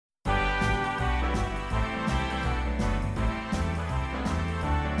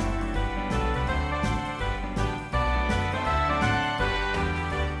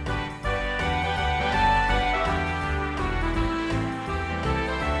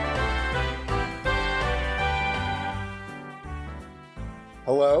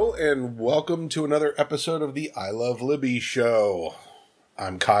Hello, and welcome to another episode of the I Love Libby show.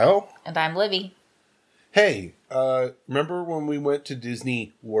 I'm Kyle. And I'm Libby. Hey, remember when we went to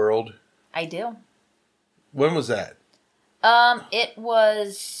Disney World? I do. When was that? It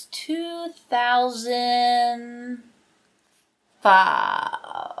was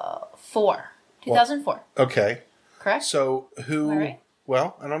 2004. 2004. Okay. Correct? So, who... Am I right?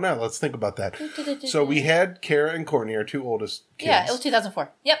 Well, I don't know. Let's think about that. So, we had Kara and Courtney, our two oldest kids. Yeah, it was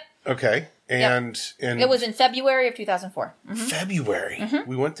 2004. Yep. Okay. And It was in February of 2004. Mm-hmm. February. Mm-hmm.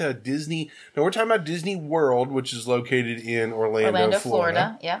 We went to Disney... No, we're talking about Disney World, which is located in Orlando,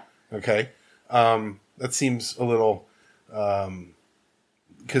 Florida. Yeah. Okay. That seems a little...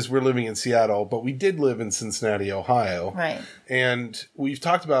 because we're living in Seattle, but we did live in Cincinnati, Ohio. Right. And we've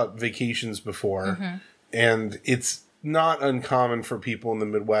talked about vacations before, and it's not uncommon for people in the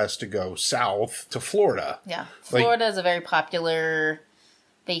Midwest to go south to Florida. Yeah. Florida is a very popular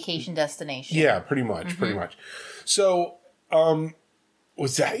vacation destination. Yeah, pretty much, pretty much. So,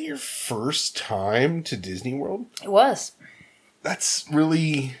 was that your first time to Disney World? It was. That's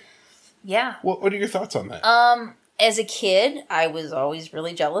really... Yeah. What are your thoughts on that? As a kid, I was always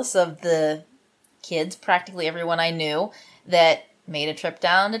really jealous of the kids, practically everyone I knew, that made a trip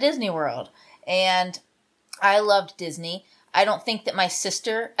down to Disney World. And I loved Disney. I don't think that my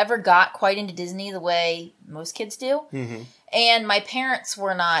sister ever got quite into Disney the way most kids do. Mm-hmm. And my parents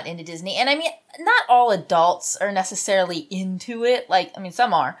were not into Disney. And I mean, not all adults are necessarily into it. Like, I mean,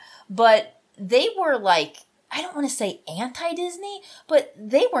 some are. But they were like... I don't want to say anti-Disney, but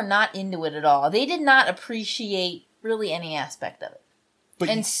they were not into it at all. They did not appreciate really any aspect of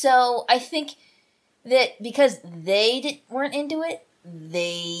it. So I think that because they weren't into it,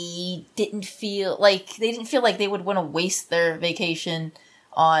 they didn't feel like they would want to waste their vacation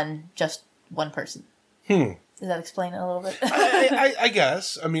on just one person. Does that explain it a little bit? I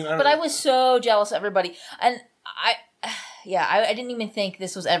guess. I mean, I was so jealous of everybody, and I didn't even think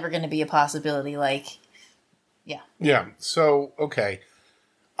this was ever going to be a possibility. Like. Yeah. Yeah. So, okay.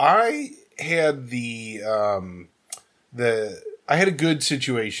 I had I had a good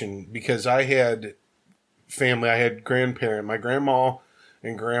situation because I had family. I had my grandma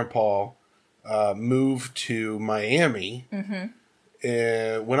and grandpa moved to Miami.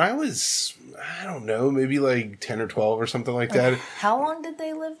 Mm-hmm. When I was, I don't know, maybe like 10 or 12 or something like that. How long did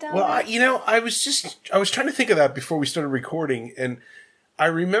they live down there? Well, I was trying to think of that before we started recording, and I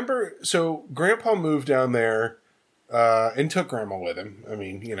remember, so Grandpa moved down there and took Grandma with him. I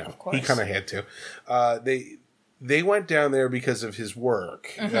mean, he kind of had to. They went down there because of his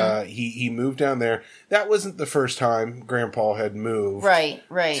work. Mm-hmm. He moved down there. That wasn't the first time Grandpa had moved. Right.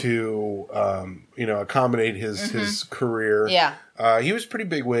 To accommodate his career. Yeah. He was pretty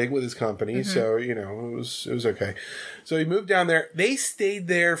big wig with his company, so it was okay. So he moved down there. They stayed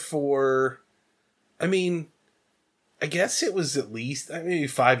there for, I guess it was at least maybe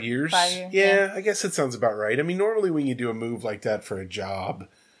 5 years. 5 years. Yeah, I guess that sounds about right. I mean, normally when you do a move like that for a job,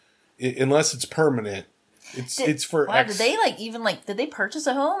 unless it's permanent, it's for. Wow, did they did they purchase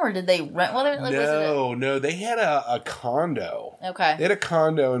a home or did they rent one? No, they had a condo. Okay, they had a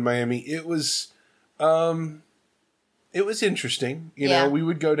condo in Miami. It was interesting. You know, we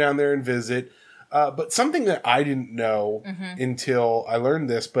would go down there and visit. But something that I didn't know until I learned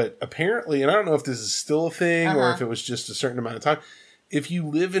this, but apparently, and I don't know if this is still a thing or if it was just a certain amount of time, if you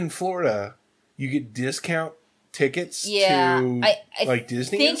live in Florida, you get discount tickets to Disney and stuff? I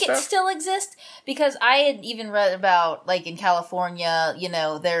think it still exists because I had even read about, like, in California,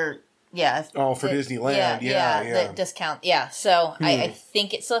 they're... Yeah. Oh, for Disneyland. Yeah. The discount. Yeah. So I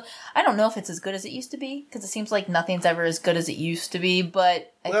think it's I don't know if it's as good as it used to be because it seems like nothing's ever as good as it used to be.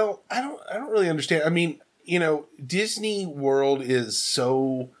 But I don't really understand. I mean, Disney World is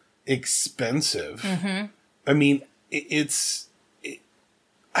so expensive. Mm-hmm. I mean, I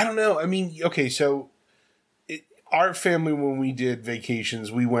don't know. I mean, okay, so our family, when we did vacations,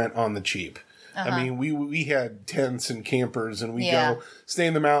 we went on the cheap. I mean, we had tents and campers, and we go stay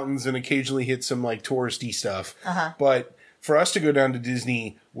in the mountains and occasionally hit some like touristy stuff. But for us to go down to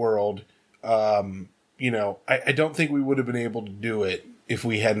Disney World, I don't think we would have been able to do it if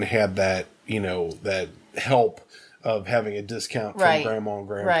we hadn't had that, that help of having a discount from Grandma and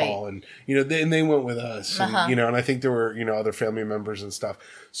Grandpa, and they went with us, and and I think there were other family members and stuff.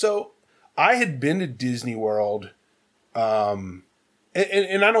 So I had been to Disney World.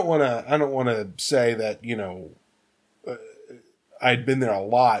 And I don't want to say that I'd been there a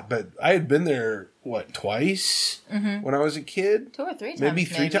lot, but I had been there twice when I was a kid? 2 or 3 times. Maybe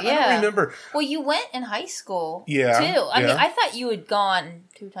 3 times. Yeah. I don't remember. Well, you went in high school, too. Yeah. I mean, I thought you had gone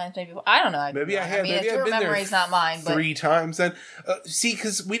 2 times, maybe. I don't know. Maybe I had. mean, maybe your I've been memory's there not mine, but 3 times then. See,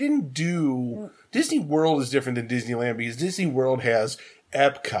 because we didn't do... Disney World is different than Disneyland because Disney World has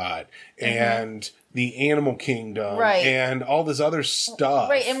Epcot and the Animal Kingdom and all this other stuff.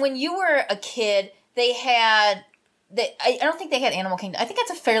 Right, and when you were a kid, they had... I don't think they had Animal Kingdom. I think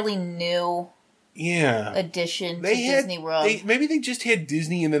that's a fairly new... addition to Disney World. Maybe they just had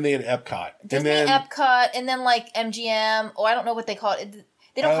Disney and then they had Epcot. Epcot, and then like MGM. Oh, I don't know what they call it.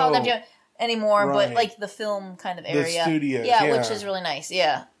 They don't call it MGM anymore, but like the film kind of area. The studios. Which is really nice.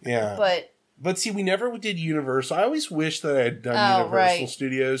 Yeah. But see, we never did Universal. I always wish that I had done Universal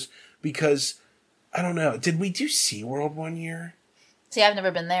Studios because, I don't know, did we do SeaWorld one year? See, I've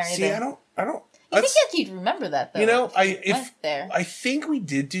never been there either. See, I don't. You think you'd remember that, though? You know, there. I think we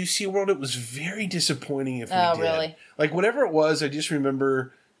did do SeaWorld. It was very disappointing if we did. Oh, really? Like, whatever it was, I just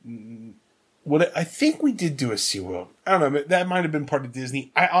remember... I think we did do a SeaWorld. I don't know. That might have been part of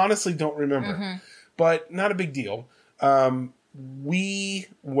Disney. I honestly don't remember. But not a big deal. We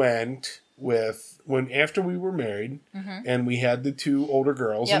went after we were married, and we had the 2 older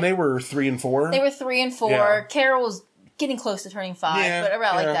girls, and they were 3 and 4. They were 3 and 4. Yeah. Carol was getting close to turning 5, but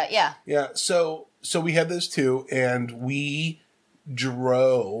around like that, Yeah, so we had those 2, and we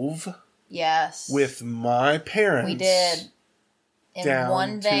drove with my parents. We did. In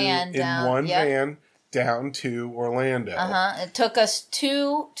one van down to Orlando. It took us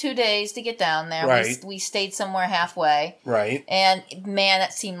two days to get down there. Right. We stayed somewhere halfway. Right. And man,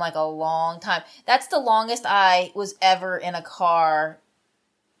 that seemed like a long time. That's the longest I was ever in a car,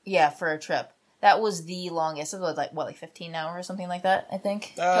 for a trip. That was the longest. It was like 15 hours or something like that, I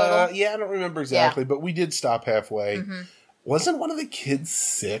think, total? Yeah, I don't remember exactly, but we did stop halfway. Wasn't one of the kids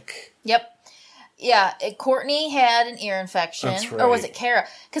sick? Yep. Yeah, Courtney had an ear infection. That's right. Or was it Kara?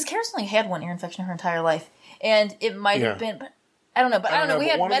 Because Kara's only had one ear infection her entire life. And it might have been... But I don't know. But I don't know. We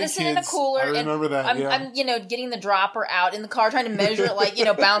had medicine in a cooler. I remember that, I'm getting the dropper out in the car, trying to measure it, like,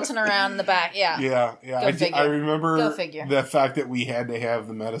 bouncing around in the back. Yeah. Yeah. I remember the fact that we had to have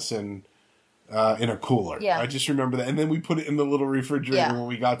the medicine in a cooler. Yeah. I just remember that. And then we put it in the little refrigerator when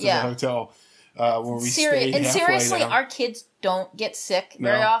we got to the hotel. When we stayed and seriously, down. our kids don't get sick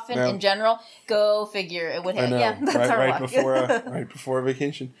very often in general. Go figure. It would have. That's our luck. right before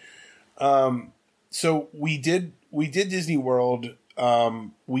vacation. So we did Disney World.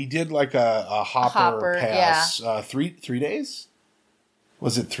 We did like a hopper pass. 3 days.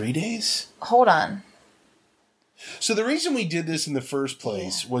 Was it 3 days? Hold on. So the reason we did this in the first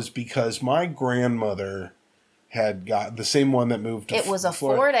place was because my grandmother had got the same one that moved to It was a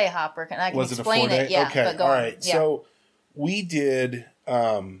Florida. 4-day hopper. And I can explain it. Yeah. Okay. All right. Yeah. So we did,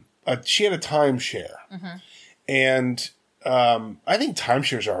 she had a timeshare. And I think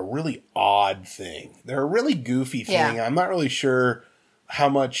timeshares are a really odd thing. They're a really goofy thing. I'm not really sure how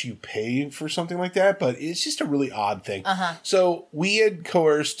much you pay for something like that, but it's just a really odd thing. So we had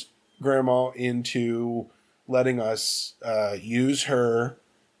coerced Grandma into letting us use her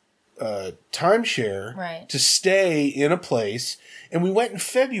timeshare to stay in a place, and we went in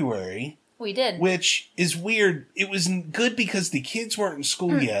February. We did, which is weird. It was good because the kids weren't in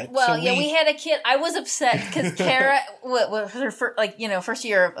school yet. Well, so we had a kid. I was upset because Kara was her first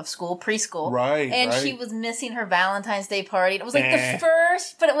year of school, preschool, right? And she was missing her Valentine's Day party. It was like the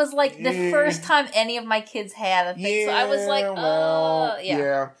first, but it was like the first time any of my kids had a thing. So I was like,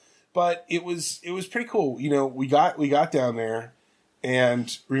 But it was pretty cool. We got down there.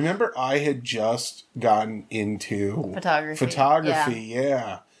 And remember, I had just gotten into photography,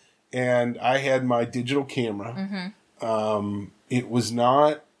 and I had my digital camera. It was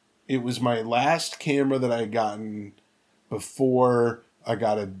my last camera that I had gotten before I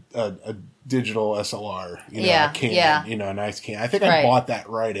got a digital SLR, a Canon, a nice Canon. I think I bought that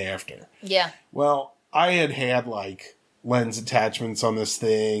right after. Yeah. Well, I had like lens attachments on this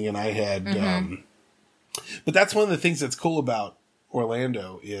thing, and I had, but that's one of the things that's cool about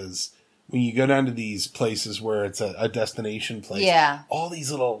Orlando is when you go down to these places where it's a destination place. Yeah. All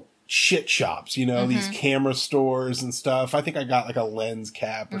these little shit shops, these camera stores and stuff. I think I got like a lens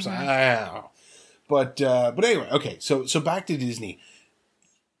cap or something. I don't know. But anyway, okay. So back to Disney.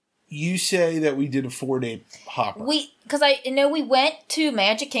 You say that we did a 4-day hopper. Because I know we went to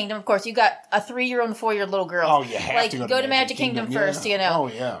Magic Kingdom. Of course, you got a 3-year-old and 4-year little girl. Oh, you have to go to Magic Kingdom first. Oh,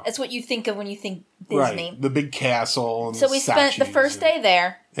 yeah. It's what you think of when you think Disney. Right. The big castle. And so we spent the first day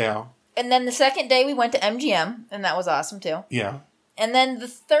there. Yeah. And then the second day we went to MGM, and that was awesome too. Yeah. And then the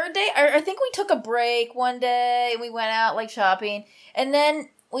third day, I think we took a break one day, and we went out like shopping, and then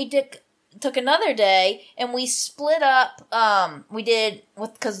we did. took another day, and we split up. We did,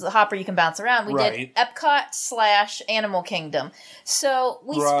 because the Hopper you can bounce around, we did Epcot / Animal Kingdom. So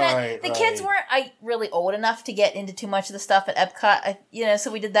we spent, the kids weren't really old enough to get into too much of the stuff at Epcot,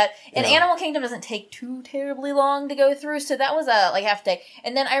 so we did that. And Animal Kingdom doesn't take too terribly long to go through, so that was a half day.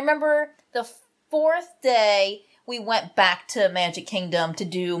 And then I remember the 4th day, we went back to Magic Kingdom to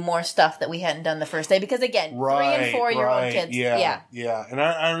do more stuff that we hadn't done the first day. Because, again, 3 and 4-year-old kids. Yeah. And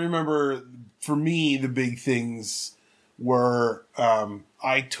I remember, for me, the big things were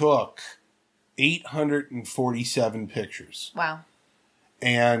I took 847 pictures. Wow.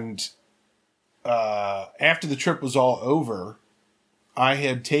 And after the trip was all over, I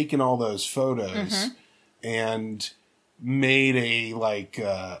had taken all those photos and made a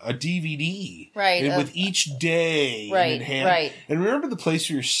DVD, right? With each day, right? And remember the place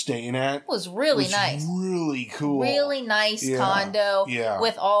we were staying at? It was really nice, really cool, really nice condo,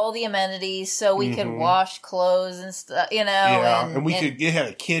 with all the amenities, so we could wash clothes and stuff, and it had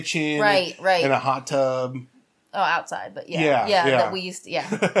a kitchen, right, and a hot tub. Oh, outside, but that we used to,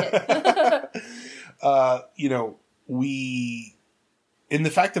 we. And the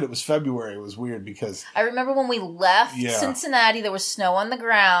fact that it was February was weird because... I remember when we left Cincinnati, there was snow on the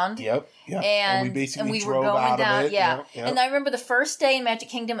ground. Yep. And we basically were drove going out down, of it. Yeah. Yep. And I remember the first day in Magic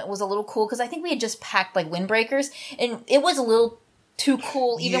Kingdom, it was a little cool because I think we had just packed windbreakers. And it was a little too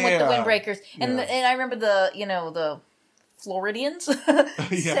cool even with the windbreakers. And and I remember the Floridians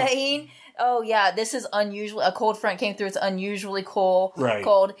saying... Oh, yeah, this is unusual. A cold front came through. It's unusually cold.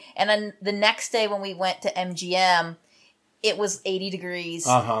 And then the next day when we went to MGM... It was 80 degrees,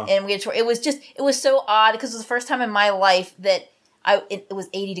 and we had it was so odd because it was the first time in my life that it was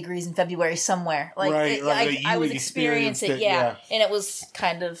 80 degrees in February somewhere. I was experiencing it, and it was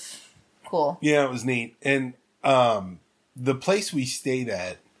kind of cool. Yeah, it was neat. And the place we stayed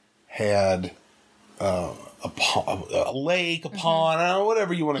at had a lake, a pond, I don't know,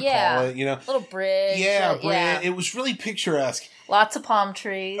 whatever you want to call it. Little bridge. Bridge. It was really picturesque. Lots of palm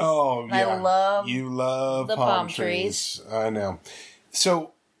trees. Oh, yeah. You love the palm trees. I know.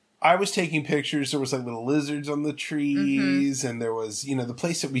 So I was taking pictures. There was little lizards on the trees, and there was, the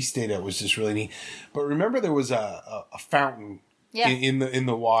place that we stayed at was just really neat. But remember, there was a fountain in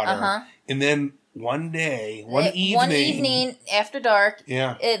the water, and then one evening after dark,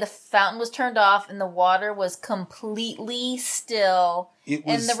 the fountain was turned off and the water was completely still. It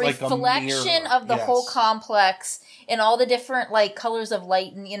was and the reflection of the whole complex and all the different colors of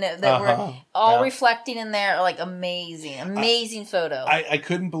light and that were all reflecting in there, amazing photo. I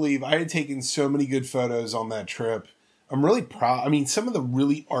couldn't believe I had taken so many good photos on that trip. I'm really proud. I mean, some of the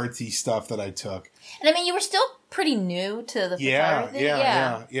really artsy stuff that I took. And you were still pretty new to the photography.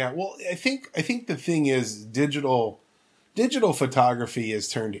 Yeah. Well, I think the thing is digital photography has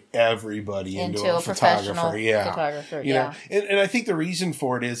turned everybody into a professional photographer. And I think the reason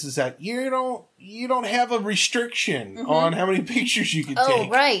for it is that you don't have a restriction on how many pictures you can take. Oh,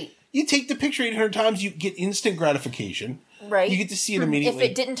 right. You take the picture 800 times, you get instant gratification. Right. You get to see it immediately. If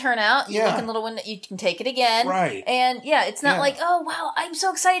it didn't turn out, you look in the little window, you can take it again. Right. And it's not oh, wow, I'm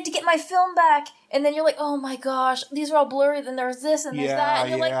so excited to get my film back. And then you're like, oh my gosh, these are all blurry, then there's this and there's that. And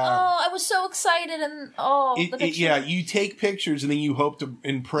you're like, oh, I was so excited. And the picture. You take pictures and then you hope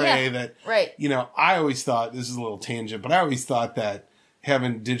and pray that, I always thought, this is a little tangent, but I always thought that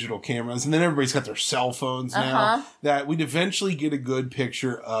having digital cameras, and then everybody's got their cell phones now, that we'd eventually get a good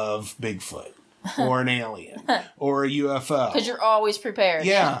picture of Bigfoot. Or an alien. Or a UFO. Because you're always prepared.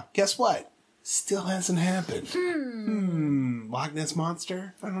 Yeah. Guess what? Still hasn't happened. Loch Ness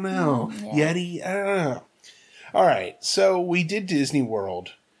Monster? I don't know. Yeti? I don't know. All right. So we did Disney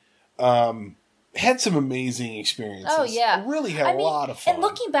World. Had some amazing experiences. Oh, yeah. Really had a lot of fun. And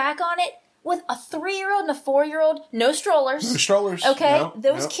looking back on it, with a 3-year-old and a 4-year-old, no strollers. No strollers. Okay?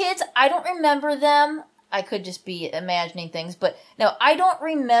 Those kids, I don't remember them. I could just be imagining things, but no, I don't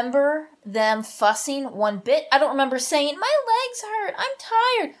remember them fussing one bit. I don't remember saying, my legs hurt, I'm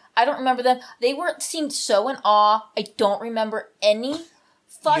tired. I don't remember them. They seemed so in awe. I don't remember any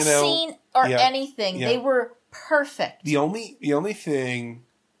fussing or anything. Yeah. They were perfect. The only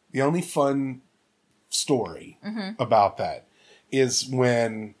fun story about that is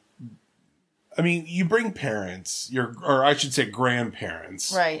when, you bring parents, or I should say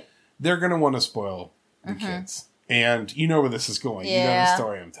grandparents. Right. They're going to want to spoil the kids. And you know where this is going. Yeah. You know the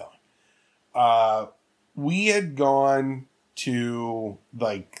story I'm telling. We had gone to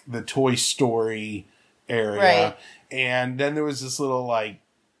the Toy Story area. Right. And then there was this little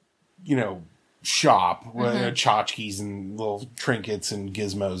shop with tchotchkes and little trinkets and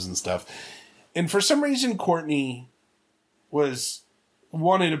gizmos and stuff. And for some reason, Courtney was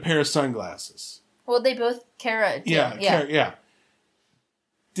wanted a pair of sunglasses. Well, they both, Kara did. Yeah. Kara, yeah.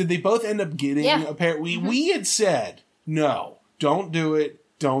 Did they both end up getting a pair? We had said, no, don't do it,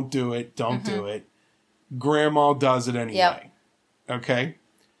 don't do it, don't do it. Grandma does it anyway. Yep. Okay?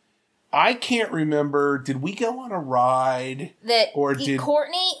 I can't remember, did we go on a ride?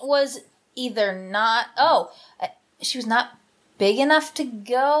 Courtney was either not, she was not big enough to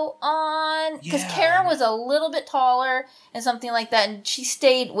go on. Because Karen was a little bit taller and something like that, and she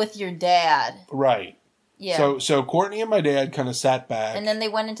stayed with your dad. Right. Yeah. So Courtney and my dad kind of sat back. And then they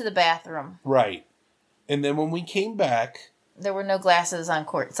went into the bathroom. Right. And then when we came back... There were no sunglasses on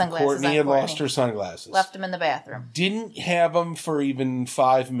Courtney. Courtney had lost her sunglasses. Left them in the bathroom. Didn't have them for even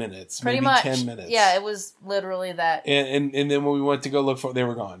 5 minutes. Maybe 10 minutes. Yeah, it was literally that. And then when we went to go look for they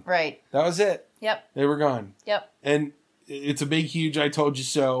were gone. Right. That was it. Yep. They were gone. Yep. And it's a big, huge I told you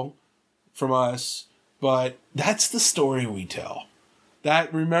so from us. But that's the story we tell.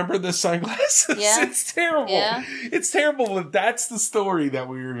 Remember the sunglasses? Yeah. It's terrible. Yeah. It's terrible, but that's the story that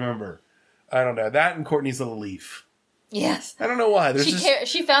we remember. I don't know. That and Courtney's little leaf. Yes. I don't know why.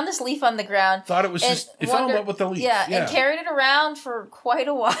 She found this leaf on the ground. Thought it was it fell in love with the leaf. Yeah, and carried it around for quite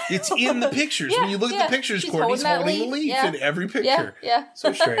a while. It's in the pictures. When you look at the pictures, Courtney's holding the leaf in every picture. Yeah.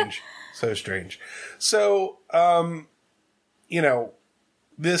 So strange. So strange. So,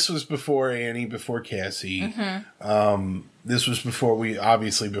 this was before Annie, before Cassie. This was before we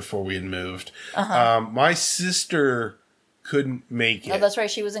had moved. My sister couldn't make it. Oh, that's right.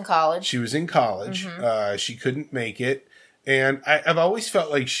 She was in college. She was in college. She couldn't make it. And I've always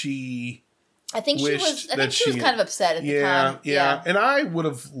felt like I think she was kind of upset at the time. Yeah. And I would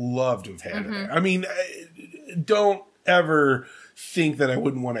have loved to have had her there. I mean, don't ever think that I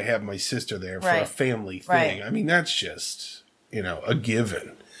wouldn't want to have my sister there for a family thing. Right. I mean, that's just, a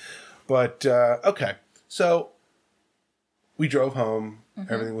given. But, okay. So we drove home.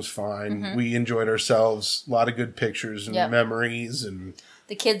 Everything was fine. We enjoyed ourselves. A lot of good pictures and memories. And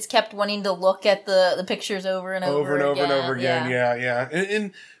the kids kept wanting to look at the pictures over and over again. Yeah.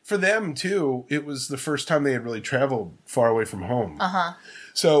 And for them, too, it was the first time they had really traveled far away from home.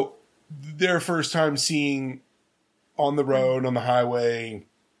 So their first time seeing on the road, on the highway,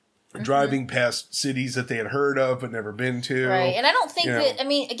 driving past cities that they had heard of but never been to. Right. And I don't think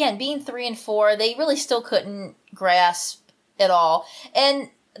again, being 3 and 4, they really still couldn't grasp at all. And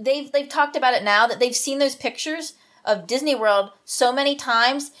they've talked about it now that they've seen those pictures of Disney World so many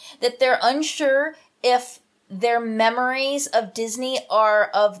times that they're unsure if their memories of Disney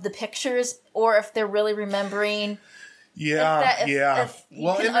are of the pictures or if they're really remembering. If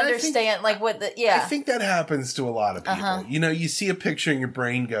you can understand, I think that happens to a lot of people. You see a picture and your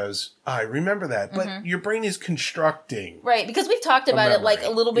brain goes, I remember that. But your brain is constructing. Right, because we've talked about it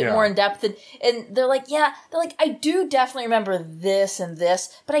a little bit more in depth. And they're like, I do definitely remember this and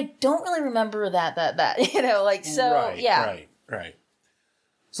this, but I don't really remember that. Right.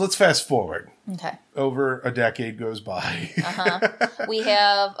 So let's fast forward. Okay. Over a decade goes by. We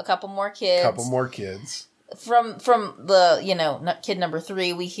have a couple more kids. From the, kid number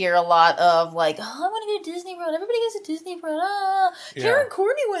 3, we hear a lot of I want to go to Disney World. Everybody goes to Disney World. Karen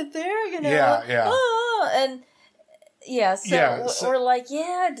Courtney went there, And so we're like,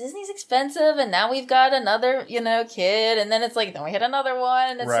 Disney's expensive. And now we've got another, kid. And then it's then we had another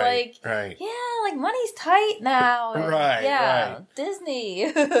one. And it's money's tight now. And, right. Disney.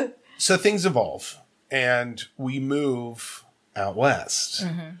 So things evolve. And we move out west.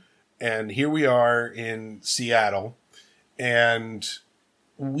 And here we are in Seattle, and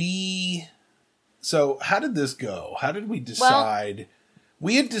so how did this go? How did we decide?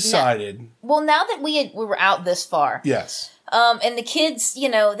 We had decided. Now that we were out this far. Yes. And the kids,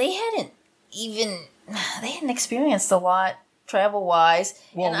 they hadn't experienced a lot travel wise.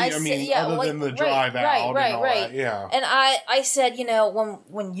 Well, other than the drive out. Right. Yeah. And I said,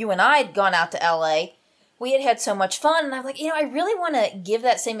 when you and I had gone out to LA, we had so much fun, and I'm like, I really want to give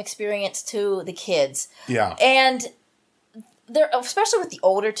that same experience to the kids. Yeah. And there, especially with the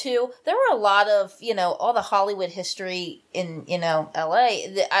older two, there were a lot of, all the Hollywood history in, LA.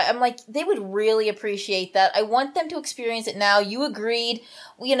 I'm like, they would really appreciate that. I want them to experience it now. You agreed.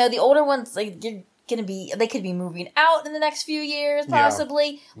 The older ones, they could be moving out in the next few years,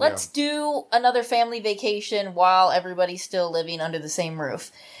 possibly. Yeah. Let's do another family vacation while everybody's still living under the same roof.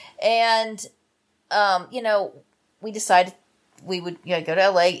 And we decided we would go to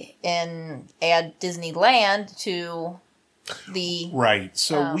LA and add Disneyland to the right.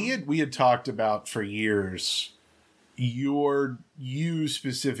 So we had talked about for years your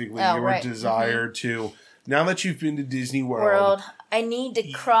desire to, now that you've been to Disney World, I need to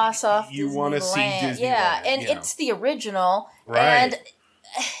cross off. You want to see Disneyland, and it's the original, right? And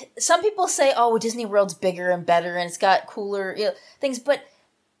some people say, oh, Disney World's bigger and better and it's got cooler things, but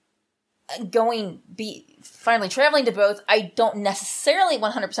finally traveling to both, I don't necessarily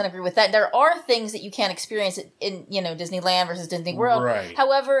 100% agree with that. There are things that you can't experience in Disneyland versus Disney World. Right.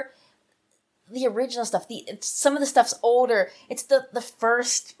 However, the original stuff, some of the stuff's older. It's the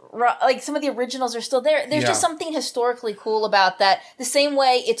first, like some of the originals are still there. There's just something historically cool about that. The same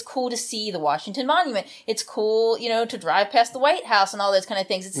way it's cool to see the Washington Monument. It's cool, to drive past the White House and all those kind of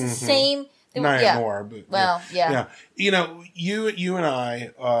things. It's the same. Not more, but yeah. You and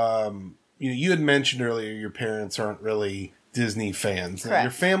I, you had mentioned earlier your parents aren't really Disney fans. Correct.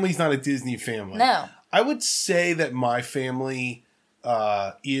 Your family's not a Disney family. No. I would say that my family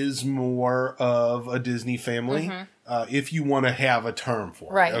is more of a Disney family, if you want to have a term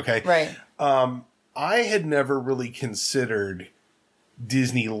for it. Okay. Right. I had never really considered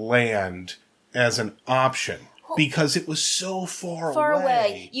Disneyland as an option because it was so far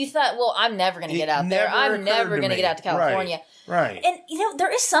away. You thought, well, I'm never going to get out there. I'm never going to get out to California. Right. And,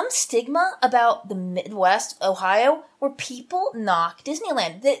 there is some stigma about the Midwest, Ohio, where people knock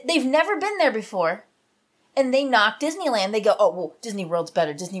Disneyland. They've never been there before. And they knock Disneyland. They go, oh, well, Disney World's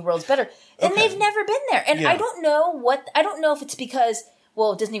better. Disney World's better. And they've never been there. And I don't know if it's because,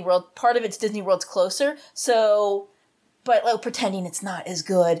 well, Disney World, part of it's Disney World's closer. So, but pretending it's not as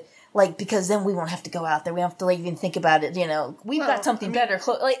good. Because then we won't have to go out there. We don't have to even think about it. We've got something better.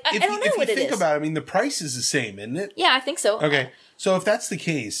 I don't know what it is. If you think about it, the price is the same, isn't it? Yeah, I think so. Okay. So if that's the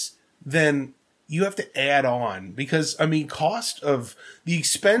case, then you have to add on because, cost of the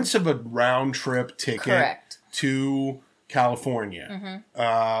expense of a round trip ticket to California,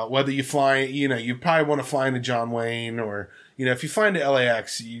 whether you fly, you probably want to fly into John Wayne or, if you fly into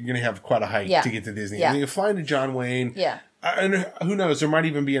LAX, you're going to have quite a hike to get to Disney. Yeah. You fly into John Wayne. Yeah. And who knows? There might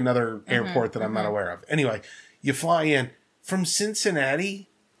even be another airport that I'm not aware of. Anyway, you fly in from Cincinnati.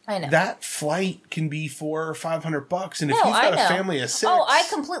 I know that flight can be $400 or $500, and if you've got a family of 6, I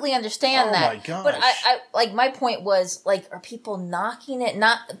completely understand that. Oh my gosh! But I my point was are people knocking it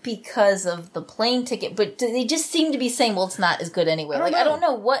not because of the plane ticket, but they just seem to be saying, well, it's not as good anyway. I don't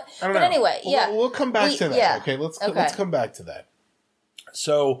know what. But anyway, we'll come back to that. Yeah. Okay, let's come back to that.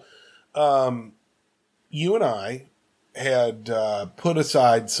 So, you and I had put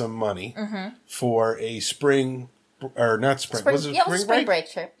aside some money for a spring, or not spring, was it spring break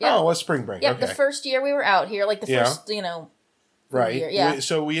trip? Yeah. Oh, it was spring break. Yeah, okay. The first year we were out here, the first, right. year. Yeah.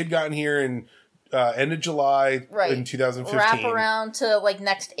 So we had gotten here in end of July in 2015. Wrap around to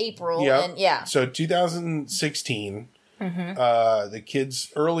next April. Yep. And yeah. So 2016, the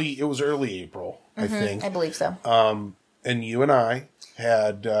kids it was early April, I think. I believe so. And you and I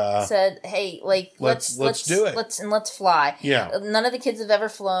had said, "Hey, let's do it. Let's fly." Yeah. None of the kids have ever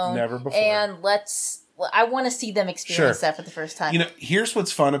flown. Never before. And I want to see them experience that for the first time. Here's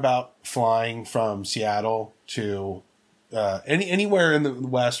what's fun about flying from Seattle to anywhere in the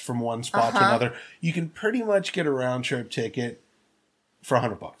West from one spot to another. You can pretty much get a round trip ticket for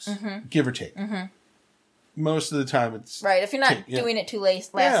 $100, give or take. Most of the time, it's right. If you're not doing it too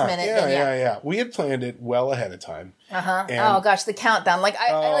last minute, then we had planned it well ahead of time. Oh gosh, the countdown!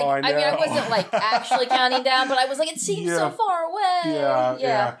 I wasn't actually counting down, but I was it seems so far away.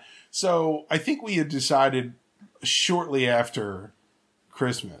 Yeah. So I think we had decided shortly after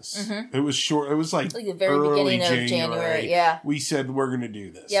Christmas. It was short. It was the very beginning of January. Yeah. We said we're going to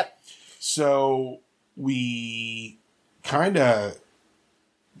do this. Yep. So we kind of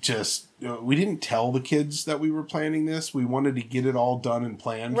just we didn't tell the kids that we were planning this. We wanted to get it all done and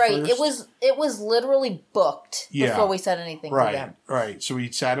planned. Right. First. It was literally booked before we said anything to them. Right. So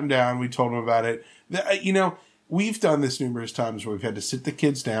we sat them down. We told them about it. We've done this numerous times where we've had to sit the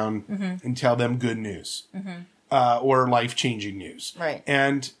kids down and tell them good news or life-changing news. Right.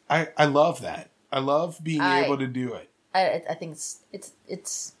 And I love that. I love being able to do it. I think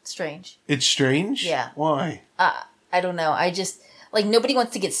it's strange. It's strange? Yeah. Why? I don't know. I just, nobody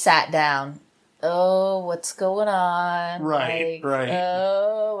wants to get sat down. Oh, what's going on? Right.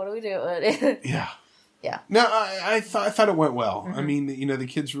 Oh, what are we doing? Yeah. Yeah. No, I thought it went well. I mean, the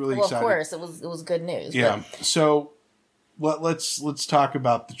kids were really excited. Of course, it was good news. Yeah. But. So, let's talk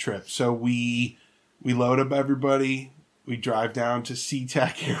about the trip. So we load up everybody. We drive down to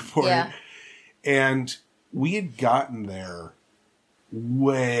SeaTac Airport, and we had gotten there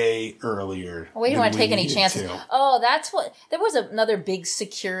way earlier. We didn't want to take any chances. Oh, that's what. There was another big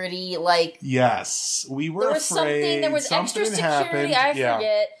security Yes, we were afraid. There was extra security. I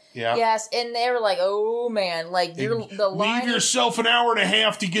forget. Yeah. Yes, and they were like, "Oh man, like the line." Leave yourself an hour and a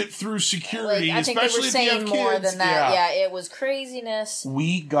half to get through security. Like, I think they were saying more than that. Yeah, it was craziness.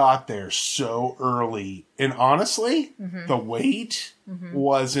 We got there so early, and honestly, the wait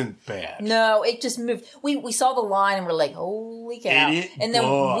wasn't bad. No, it just moved. We saw the line and we're like, "Holy cow!" And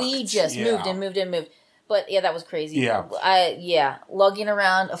then we just moved and moved and moved. But yeah, that was crazy. Yeah, lugging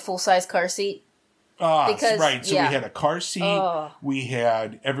around a full size car seat. Because, right, so we had a car seat,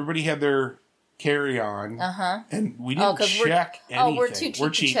 everybody had their carry-on, and we didn't check anything. We're too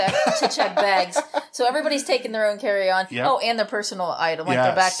cheap to check bags. So everybody's taking their own carry-on. Yep. Oh, and their personal item, like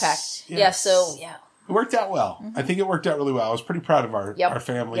their backpack. Yes. It worked out well. I think it worked out really well. I was pretty proud of our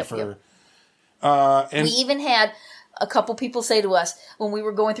family for... And we even had a couple people say to us when we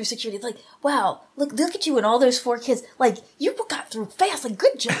were going through security, like, "Wow, look at you and all those 4 kids. Like, you got through fast. Like,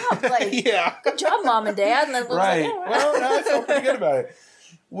 good job. Like, good job, Mom and Dad." And then we right. was like, well, no, I felt pretty good about it.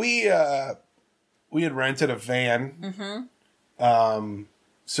 We had rented a van.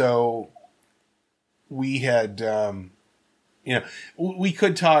 So we had, we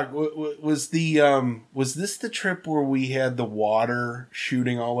could talk. Was this the trip where we had the water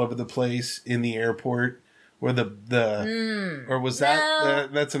shooting all over the place in the airport? Where or was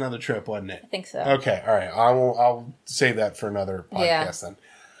that's another trip, wasn't it? I think so. Okay, all right. I'll save that for another podcast then.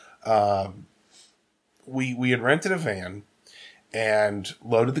 We had rented a van and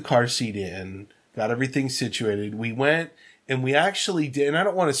loaded the car seat in, got everything situated. We went and we actually did, and I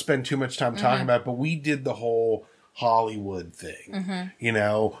don't want to spend too much time talking about it, but we did the whole Hollywood thing.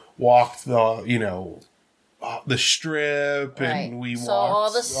 Walked the strip, and we saw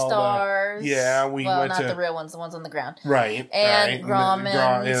all the stars. We went not to the real ones, the ones on the ground. Right. And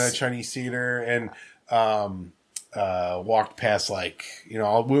Grauman's. In a Chinese theater, and walked past,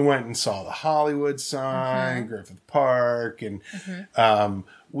 we went and saw the Hollywood sign, Griffith Park, and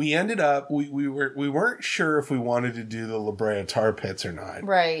we ended up, we weren't sure if we wanted to do the La Brea Tar Pits or not.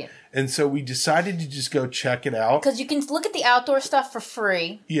 Right. And so we decided to just go check it out. Because you can look at the outdoor stuff for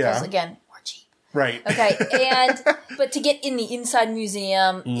free. Yeah. Because, again, right. Okay. But to get in the inside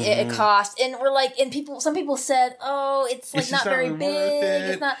museum, it cost. And we're like, some people said, "Oh, it's not very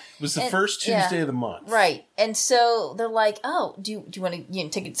big. It's not." It was the first Tuesday of the month. Right. And so they're like, "Oh, do you want to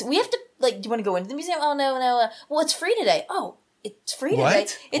take it? We have to, do you want to go into the museum? Oh, no. Well, it's free today. Oh, it's free today.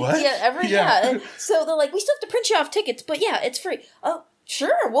 What? So they're like, "We still have to print you off tickets, but it's free." Oh,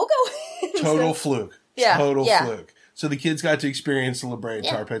 sure. We'll go. Total fluke. Yeah. Total fluke. So the kids got to experience the La Brea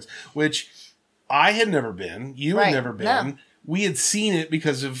Tar Pits, which I had never been. You had never been. No. We had seen it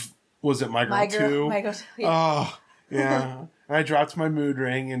because of, was it My Girl 2? My Girl 2. Oh, yeah. I dropped my mood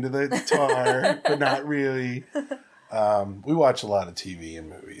ring into the tar, but not really. We watch a lot of TV and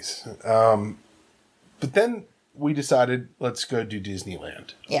movies. But then we decided, let's go do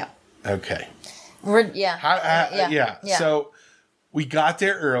Disneyland. Yeah. Okay. Yeah. So we got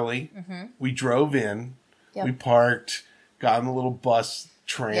there early. We drove in. Yep. We parked, got in the little bus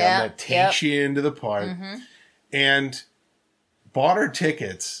tram that takes you into the park, and bought our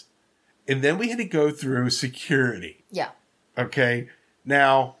tickets, and then we had to go through security. Yeah. Okay.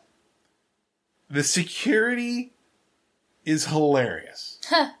 Now, the security is hilarious.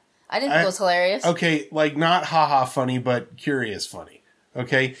 I didn't think it was hilarious. Okay, not haha funny, but curious funny.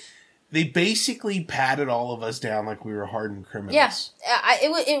 Okay. They basically patted all of us down like we were hardened criminals. Yes.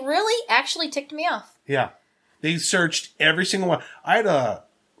 It really actually ticked me off. Yeah. They searched every single one. I had a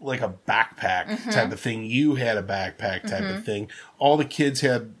backpack type of thing. You had a backpack type of thing. All the kids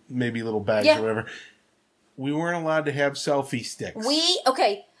had maybe little bags or whatever. We weren't allowed to have selfie sticks.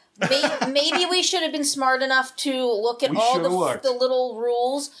 Maybe we should have been smart enough to look at all the little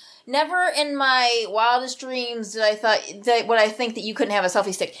rules. Never in my wildest dreams did I think that you couldn't have a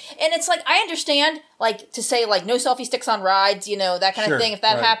selfie stick. And it's like, I understand, to say, no selfie sticks on rides, that kind of thing. If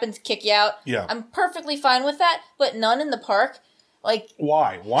that happens, kick you out. Yeah. I'm perfectly fine with that, but none in the park.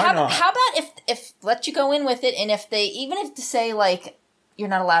 Why? Why not? How about if let you go in with it, and if to say, you're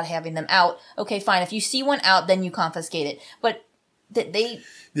not allowed having them out, okay, fine. If you see one out, then you confiscate it. But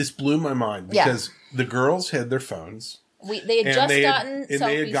this blew my mind because the girls had their phones. They had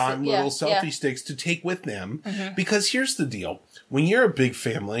gotten little selfie sticks to take with them. Because here's the deal. When you're a big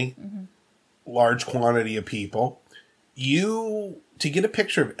family, large quantity of people, to get a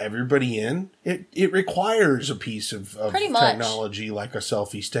picture of everybody it requires a piece of technology like a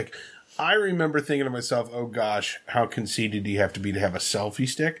selfie stick. I remember thinking to myself, oh gosh, how conceited do you have to be to have a selfie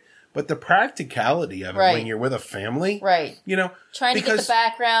stick? But the practicality of it when you're with a family. Right. Trying to get the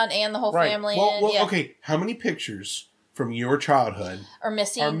background and the whole family in. Okay, how many pictures from your childhood are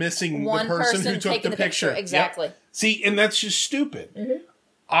missing one the person who took the picture? Exactly. Yep. See, and that's just stupid.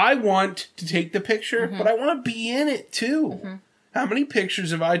 I want to take the picture, but I want to be in it too. How many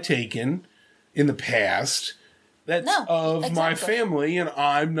pictures have I taken in the past of my family and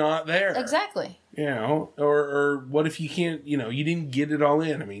I'm not there? Exactly. You know, or what if you can't, you know, you didn't get it all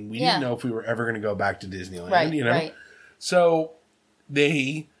in? I mean, we didn't know if we were ever going to go back to Disneyland, you know? Right. So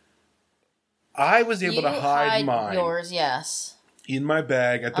I was able to hide mine. Yours, yes. In my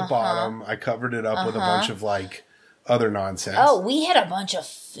bag at the bottom. I covered it up with a bunch of like other nonsense. Oh, we had a bunch of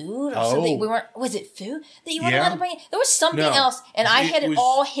food or something. Was it food that you weren't allowed to bring in? There was something else, and I had it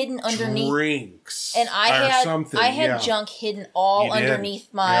all hidden underneath. Drinks. And I had junk hidden all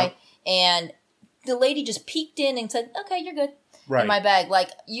underneath my, and the lady just peeked in and said, "Okay, you're good." Right. In my bag. Like,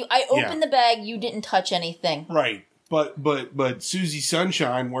 I opened the bag, you didn't touch anything. Right. But Susie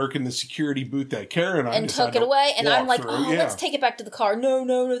Sunshine working the security booth that Karen and took it away, and I'm like, let's take it back to the car.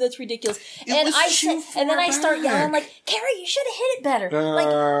 No, that's ridiculous. And then I start yelling like, Carrie, you should have hit it better.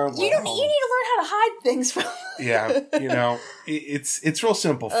 You need to learn how to hide things from. Yeah, you know, it's real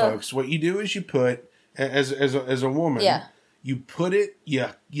simple, folks. What you do is you put as a woman, you put it,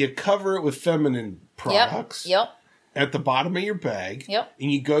 you cover it with feminine products. Yep. At the bottom of your bag. Yep. And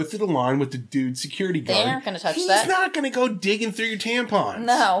you go through the line with the dude security guard. They aren't going to touch that. He's not going to go digging through your tampons.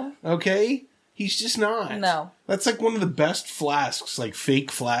 No. Okay? He's just not. No. That's like one of the best flasks, like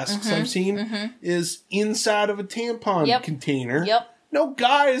fake flasks I've seen, is inside of a tampon container. Yep. No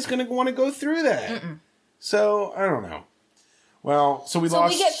guy is going to want to go through that. So, I don't know. Well, so we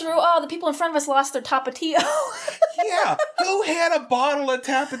get through, the people in front of us lost their Tapatio. Yeah. Who had a bottle of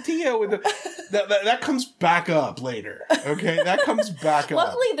Tapatio with that comes back up later. Okay? That comes back up.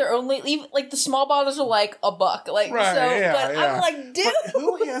 Luckily, they're only, like, the small bottles are like $1. Like, right, so, but I'm like, dude. But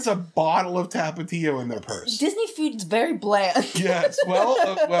who has a bottle of Tapatio in their purse? Disney food's very bland. Yes.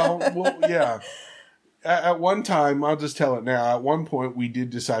 Well, yeah. At one time, I'll just tell it now, at one point we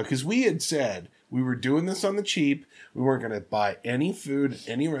did decide, because we had said we were doing this on the cheap. We weren't going to buy any food,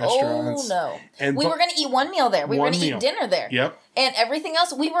 any restaurants. Oh, no. And we were going to eat one meal there. We were going to eat dinner there. Yep. And everything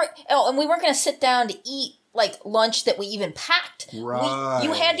else, and we weren't going to sit down to eat, like, lunch that we even packed. Right.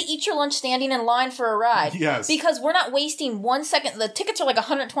 You had to eat your lunch standing in line for a ride. Yes. Because we're not wasting 1 second. The tickets are like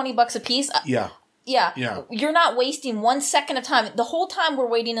 $120 a piece. Yeah. Yeah. You're not wasting 1 second of time. The whole time we're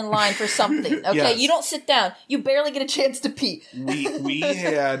waiting in line for something. Okay. Yes. You don't sit down. You barely get a chance to pee. We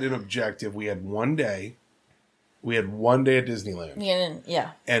had an objective. We had one day. We had one day at Disneyland.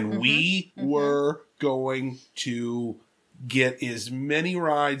 Yeah. And we were going to get as many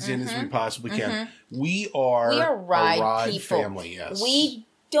rides in as we possibly can. We are a ride people. Family, yes. We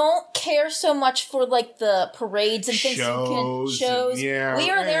don't care so much for, like, the parades and things. Shows. Yeah.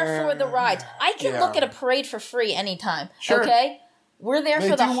 We are there for the rides. I can look at a parade for free anytime. Sure. Okay? We're there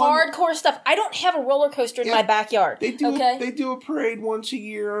for the hardcore stuff. I don't have a roller coaster in my backyard. They do a parade once a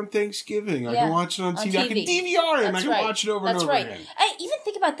year on Thanksgiving. I can watch it on TV. I can DVR it and I can watch it over and over again. Hey, even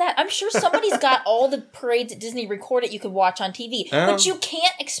think about that. I'm sure somebody's got all the parades at Disney recorded you could watch on TV. But you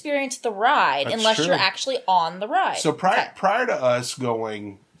can't experience the ride unless you're actually on the ride. So prior to us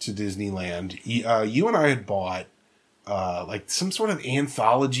going to Disneyland, you and I had bought like some sort of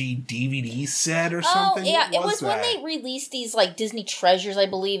anthology DVD set or something. Oh, yeah. It was when they released these, like, Disney Treasures, I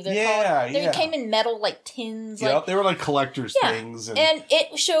believe they're called. They came in metal, like, tins. Yeah, they were like collector's things. And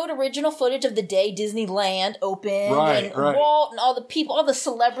it showed original footage of the day Disneyland opened. And Walt and all the people, all the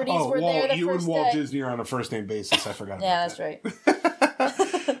celebrities were there the first day. You and Walt Disney are on a first-name basis. I forgot about that. Yeah, that's right.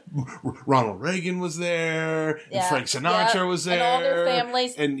 Ronald Reagan was there, and Frank Sinatra was there, and all their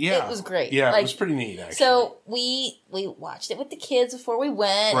families. And it was great. Yeah, it was pretty neat. Actually, so we watched it with the kids before we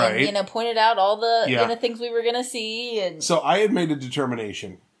went, and pointed out all the things we were going to see. And so I had made a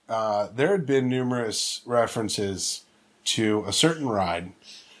determination. There had been numerous references to a certain ride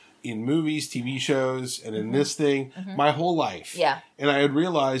in movies, TV shows, and in this thing my whole life. Yeah, and I had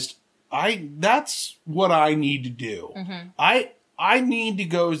realized that's what I need to do. I need to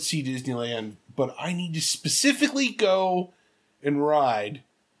go see Disneyland, but I need to specifically go and ride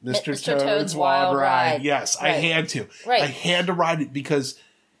Mr. Toad's Wild Ride. Yes, I had to. Right. I had to ride it because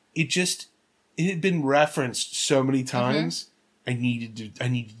it had been referenced so many times. I needed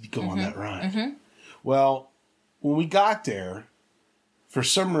to go on that ride. Well, when we got there, for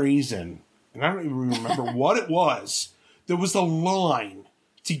some reason, and I don't even remember what it was, there was a line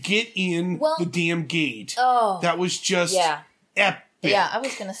to get in the damn gate. Oh, that was just epic. Yeah, I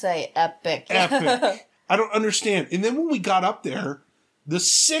was going to say epic. Epic. I don't understand. And then when we got up there, the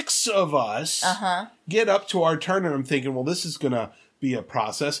 6 of us get up to our turn, and I'm thinking, well, this is going to be a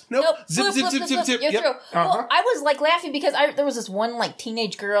process. Nope. Zip, zip, zip, zip, zip. You're through. Well, I was like laughing because there was this one like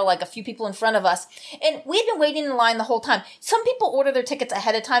teenage girl, like a few people in front of us, and we had been waiting in line the whole time. Some people order their tickets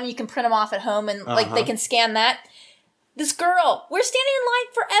ahead of time. You can print them off at home and like they can scan that. This girl, we're standing in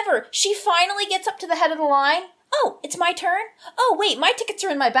line forever. She finally gets up to the head of the line. Oh, it's my turn? Oh, wait, my tickets are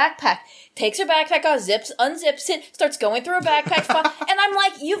in my backpack. Takes her backpack off, unzips it, starts going through her backpack. And I'm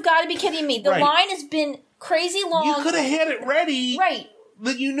like, you've got to be kidding me. The line has been crazy long. You could have had it ready. Right.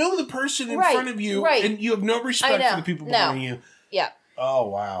 But you know the person in front of you, and you have no respect for the people behind you. Yeah. Oh,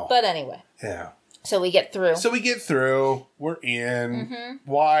 wow. But anyway. Yeah. So we get through. We're in.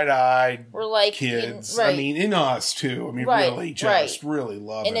 Wide-eyed. We're like kids. I mean, in us, too. I mean, really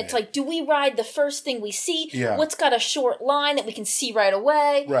loving it. And it's like, do we ride the first thing we see? Yeah. What's got a short line that we can see right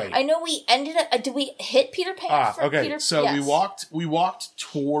away? Right. I know we ended up... did we hit Peter Pan? Okay. So yes. we walked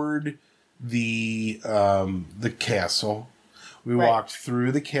toward the castle. We walked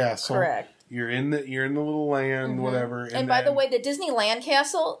through the castle. Correct. You're in the little land, whatever. And by the way, the Disneyland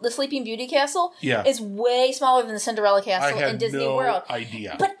castle, the Sleeping Beauty castle, is way smaller than the Cinderella castle in Disney World.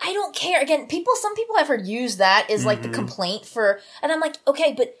 Idea. But I don't care. Again, some people I've heard use that as like the complaint for, and I'm like,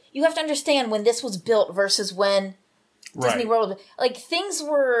 okay, but you have to understand when this was built versus when Disney World, like things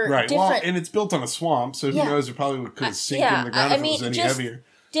were different. Well, and it's built on a swamp, so who knows? It probably could have sink in the ground if it was any heavier.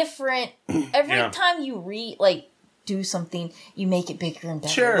 Different. Every time you do something, you make it bigger and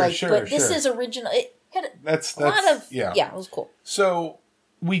better. Sure, but this is original. It had a lot of... Yeah, it was cool. So,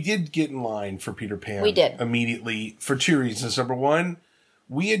 we did get in line for Peter Pan. We did. Immediately, for two reasons. Number one,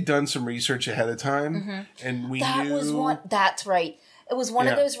 we had done some research ahead of time, and we knew... That's right. It was one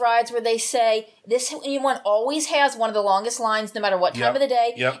of those rides where they say, this one always has one of the longest lines no matter what time of the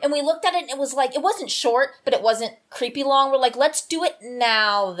day. Yep. And we looked at it and it was like, it wasn't short, but it wasn't creepy long. We're like, let's do it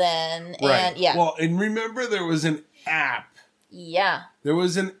now then. Right. And Well, and remember there was an app. Yeah. There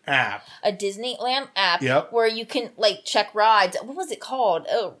was an app. A Disneyland app where you can like check rides. What was it called?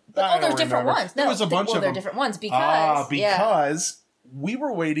 There's different ones. No, there was a bunch of them. There are different ones because we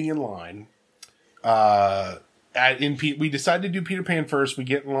were waiting in line. We decided to do Peter Pan first. We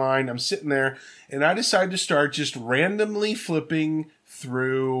get in line. I'm sitting there, and I decide to start just randomly flipping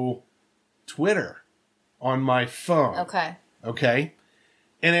through Twitter on my phone. Okay.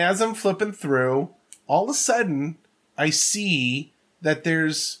 And as I'm flipping through, all of a sudden, I see that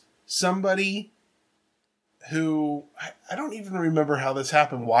there's somebody who... I don't even remember how this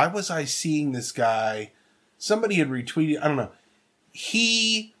happened. Why was I seeing this guy? Somebody had retweeted... I don't know.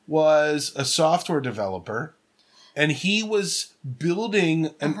 He was a software developer, and he was building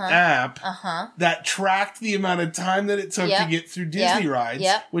an app that tracked the amount of time that it took to get through Disney rides,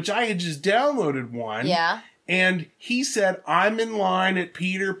 which I had just downloaded one. And he said, I'm in line at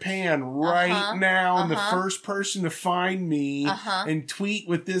Peter Pan right now, and the first person to find me and tweet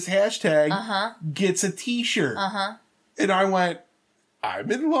with this hashtag gets a t-shirt. And I went,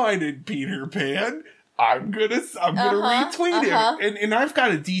 I'm in line at Peter Pan. I'm gonna retweet him. And I've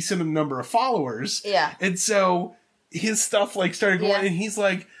got a decent number of followers. And so his stuff like started going, and he's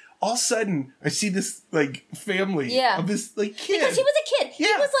like, all of a sudden, I see this, like, family of this, like, kid. Because he was a kid. He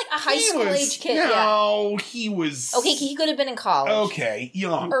was, like, a high school-age kid. No, he was... Okay, he could have been in college. Okay,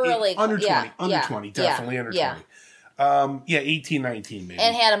 young. Early. Under 20. Under 20, definitely under 20. 18, 19, maybe.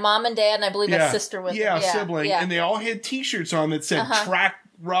 And had a mom and dad, and I believe a sister with him. Yeah, sibling. And they all had t-shirts on that said track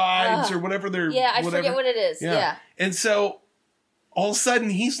rides or whatever they're... Yeah, I forget what it is. Yeah. And so, all of a sudden,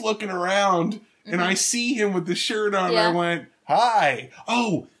 he's looking around, and I see him with the shirt on, and I went, hi.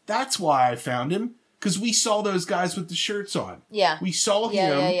 Oh, that's why I found him. Because we saw those guys with the shirts on. Yeah. We saw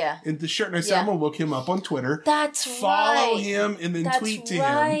him in the shirt. And I said, I'm going to look him up on Twitter. Follow him and then tweet to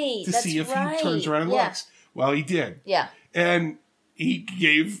him to see if he turns around and looks. Well, he did. Yeah. And he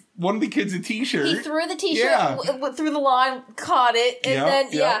gave one of the kids a t-shirt. He threw the t-shirt through the line, caught it,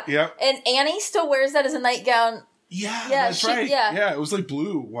 and And Annie still wears that as a nightgown. Yeah, that's right. Yeah, it was like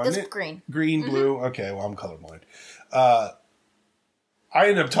blue, wasn't it? Green. Green, blue. Okay, well, I'm colorblind. I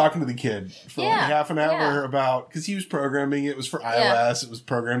ended up talking to the kid for like half an hour about, because he was programming, it was for iOS, it was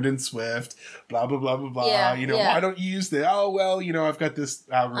programmed in Swift, blah, blah, blah, blah, blah. Why don't you use the, I've got this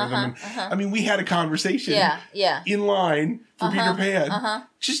algorithm. I mean, we had a conversation in line for Peter Pan.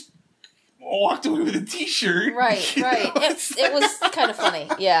 Just walked away with a t-shirt. Right. It was kind of funny.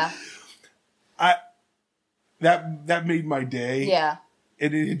 Yeah. That made my day. Yeah.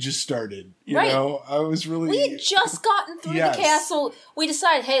 And it had just started. You know, I was really... We had just gotten through the castle. We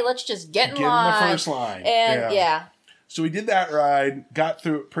decided, hey, let's just get in line. In the first line. And So we did that ride, got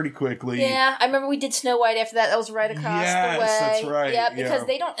through it pretty quickly. Yeah, I remember we did Snow White after that. That was right across the way. That's right. Yeah, because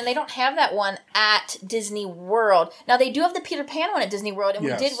they don't have that one at Disney World. Now they do have the Peter Pan one at Disney World, and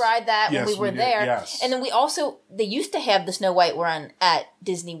we did ride that when we were there. Yes. And then they used to have the Snow White one at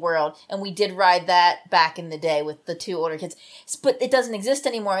Disney World, and we did ride that back in the day with the 2 older kids. But it doesn't exist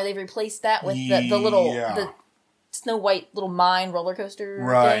anymore. They've replaced that with the little the Snow White little mine roller coaster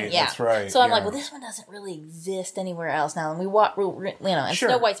thing. Yeah. That's right. So I'm like, well, this one doesn't really exist anywhere else now. And we walk, and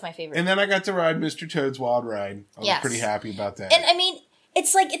Snow White's my favorite. And then I got to ride Mr. Toad's Wild Ride. I was pretty happy about that. And I mean,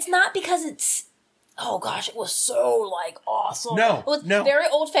 it's like, it's not because it's, oh gosh, it was so like awesome. It was very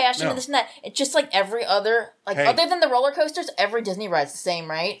old fashioned and this and that. It's just like every other, other than the roller coasters, every Disney ride's the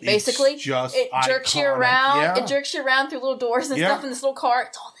same, right? Basically, it jerks you around. Yeah. It jerks you around through little doors and stuff in this little car.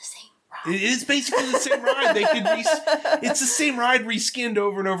 It's all the same. It is basically the same ride. It's the same ride reskinned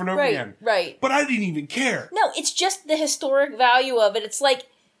over and over and over again. Right. But I didn't even care. No, it's just the historic value of it. It's like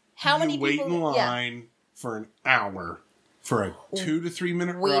how many people wait in line for an hour for a 2 to 3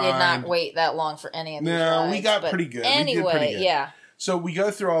 minute ride. We did not wait that long for any of these rides. We got pretty good. Anyway, we did pretty good. Yeah. So we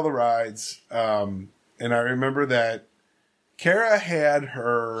go through all the rides, and I remember that Kara had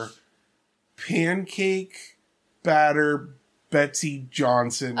her pancake batter Betsy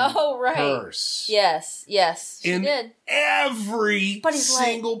Johnson purse. Yes, she did. Every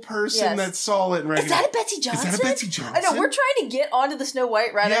single person that saw it and recognized, is that a Betsy Johnson? Is that a Betsy Johnson? I know, we're trying to get onto the Snow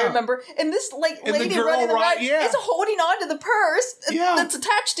White ride, I remember, and this lady running the ride is holding on to the purse that's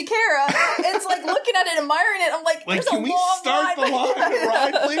attached to Kara. It's like looking at it, admiring it. I'm like, there's can a we long start the line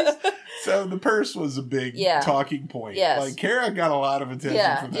ride, please? So the purse was a big talking point. Yes. Like, Kara got a lot of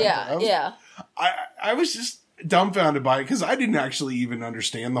attention from that. I was just dumbfounded by it because I didn't actually even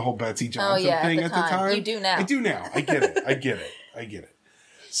understand the whole Betsy Johnson thing at the time. You do now. I do now. I get it.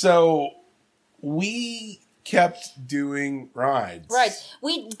 So we kept doing rides. Right.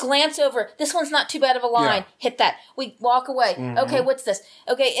 We glance over. This one's not too bad of a line. Hit that. We walk away. Mm-hmm. Okay, what's this?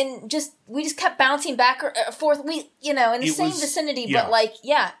 Okay, and we just kept bouncing back or forth. We, in the same vicinity, but like,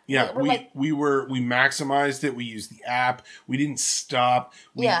 we maximized it. We used the app. We didn't stop.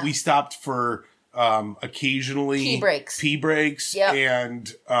 We stopped for occasionally pee breaks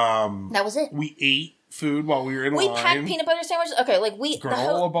and that was it. We ate food while we were in line. We packed peanut butter sandwiches. Okay, like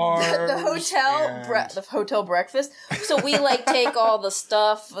granola bars, the hotel breakfast. So we take all the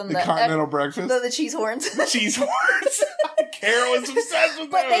stuff and the continental breakfast, the cheese horns, Kara was obsessed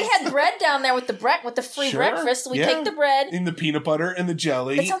with but those. they had bread down there with the free breakfast. So we take the bread and the peanut butter and the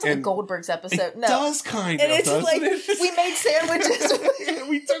jelly. It sounds like a Goldberg's episode. It does kind of. And it's like we made sandwiches.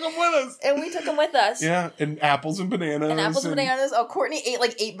 We took them with us. Yeah, and apples and bananas. Oh, Courtney ate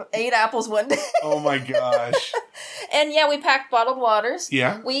eight apples one day. Oh my gosh. And we packed bottled waters.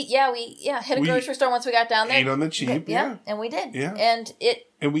 Yeah. We hit a grocery store once we got down there. Ate on the cheap. Yeah. And we did. Yeah.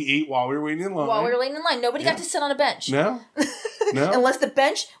 And we ate while we were waiting in line. Nobody got to sit on a bench. No. Unless the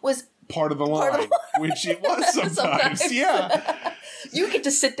bench was part of the line. Which it was sometimes. Yeah. You get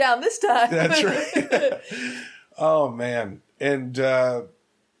to sit down this time. That's right. Oh man. And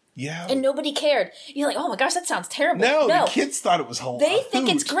and nobody cared. You're like, oh my gosh, that sounds terrible. No, the kids thought it was hilarious. They think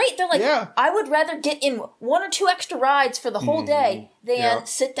it's great. They're like, I would rather get in 1 or 2 extra rides for the whole day than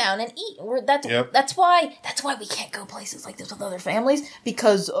sit down and eat. That's why we can't go places like this with other families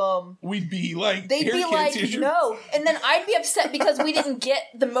because we'd be like, they'd be like, no, and then I'd be upset because we didn't get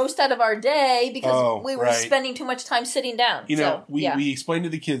the most out of our day because we were spending too much time sitting down. We explained to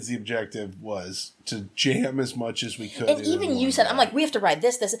the kids the objective was to jam as much as we could. And even you said, I'm like, we have to ride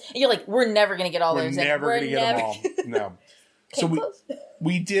this. And you're like, we're never going to get all those in. We're never going to get them all. No. So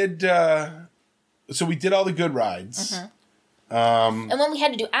we did all the good rides. Mm-hmm. And when we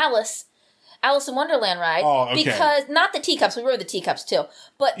had to do Alice in Wonderland ride, because not the teacups, we rode the teacups too,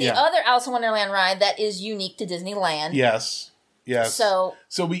 but the other Alice in Wonderland ride that is unique to Disneyland. Yes. So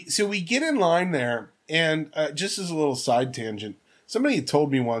we get in line there, and just as a little side tangent, somebody had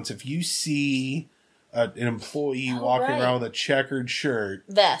told me once, if you see an employee walking around with a checkered shirt,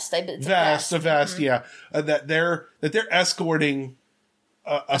 vest, mm-hmm. That they're escorting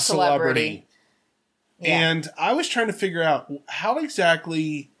a celebrity. Yeah. And I was trying to figure out how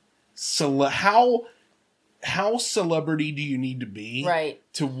exactly how celebrity do you need to be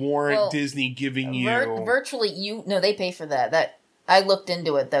to warrant Disney giving you virtually they pay for that. That I looked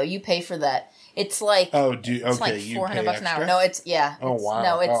into it though. You pay for that. It's like it's like $400 an hour. No, it's Oh wow.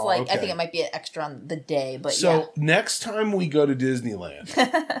 No, it's I think it might be an extra on the day, but next time we go to Disneyland,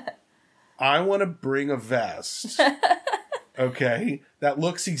 I want to bring a vest. Okay, that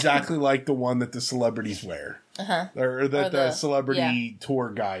looks exactly like the one that the celebrities wear. Or that the celebrity tour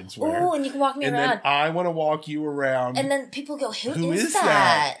guides wear. Oh, and you can walk me around. And then I want to walk you around. And then people go, who is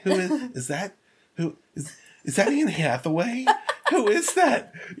that? Is that Anne Hathaway? Who is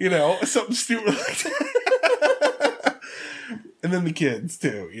that? You know, something stupid like that. And then the kids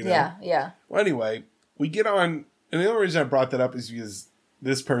too, you know. Yeah. Well, anyway, we get on, and the only reason I brought that up is because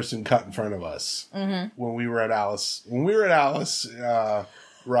this person cut in front of us when we were at Alice. When we were at Alice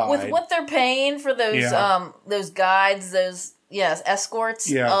ride, with what they're paying for those guides, those escorts.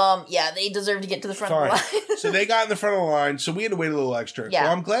 They deserve to get to the front of the line. So they got in the front of the line, so we had to wait a little extra. Yeah.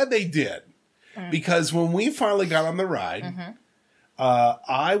 Well, I'm glad they did because when we finally got on the ride,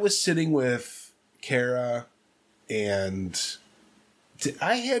 I was sitting with Kara and.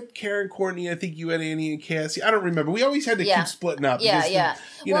 I had Karen, Courtney. I think you had Annie and Cassie. I don't remember. We always had to keep splitting up. We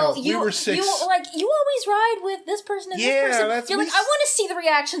were six. You always ride with this person and this person. You're like, I want to see the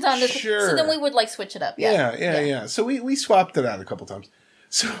reactions on this. Sure. So then we would switch it up. Yeah. So we swapped it out a couple times.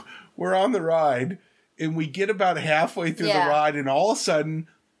 So we're on the ride and we get about halfway through the ride and all of a sudden,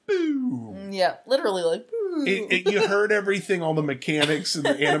 boom. Yeah, literally boom. You heard everything, all the mechanics and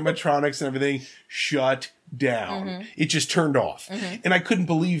the animatronics and everything shut down. It just turned off. And I couldn't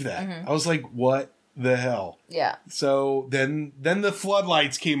believe that. I was like, what the hell? Yeah. So then the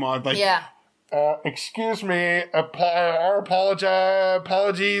floodlights came on. Like, excuse me, our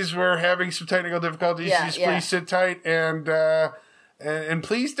apologies. We're having some technical difficulties. Please sit tight and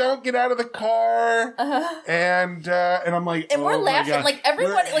please don't get out of the car. And I'm like, and we're laughing like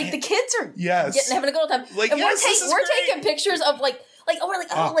everybody, like the kids are having a good time. Like, and we're taking pictures of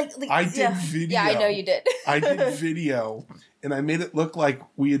I did video. Yeah, I know you did. I did video, and I made it look like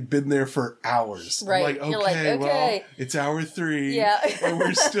we had been there for hours. Right. I'm like, okay, well, it's hour 3. Yeah. And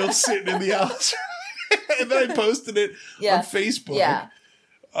we're still sitting in the house. And then I posted it on Facebook. Yeah.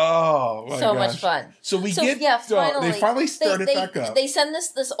 Oh, my so gosh. much fun. So they finally started back up. They send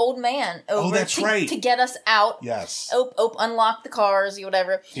this old man over to get us out. Yes. Unlock the cars or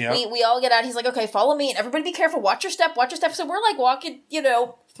whatever. Yep. We all get out. He's like, okay, follow me. And everybody be careful. Watch your step. So we're like walking,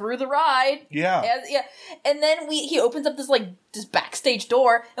 through the ride. Yeah. And then he opens up this backstage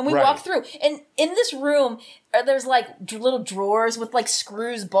door and we walk through. And in this room, there's little drawers with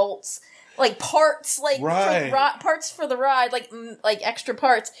screws, bolts. Parts, parts for the ride, extra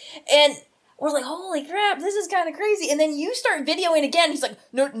parts. And we're like, holy crap, this is kind of crazy. And then you start videoing again. He's like,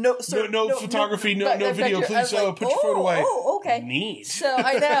 no, sir. No photography, no video. Please put your phone away. Oh, okay. Neat. So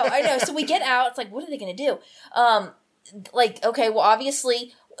I know. So we get out. It's like, what are they going to do? Okay, well,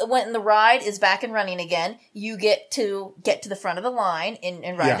 obviously, when the ride is back and running again, you get to the front of the line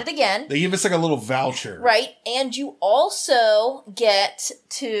and ride it again. They give us a little voucher. Right. And you also get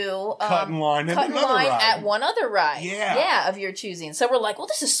to cut in line at one other ride. Yeah. Of your choosing. So we're like, well,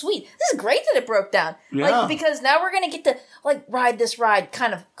 this is sweet. This is great that it broke down. Yeah. Because now we're going to get to ride this ride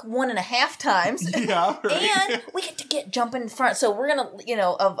kind of 1.5 times. Yeah. Right. And we get to jump in front. So we're going to,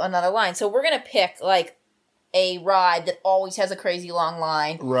 of another line. So we're going to pick a ride that always has a crazy long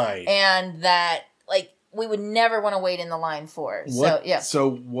line. Right. And that, we would never want to wait in the line for.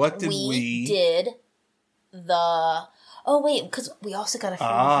 So what did we... did the... Oh, wait, because we also got a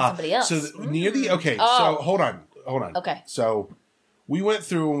friend from somebody else. So near the... Okay, so hold on. Okay. So we went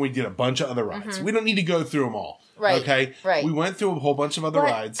through and we did a bunch of other rides. We don't need to go through them all. Right. Okay? Right. We went through a whole bunch of other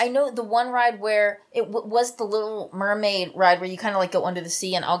rides. I know the one ride where it was the Little Mermaid ride where you kind of go under the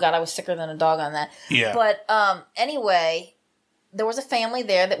sea and, oh God, I was sicker than a dog on that. Yeah. But anyway, there was a family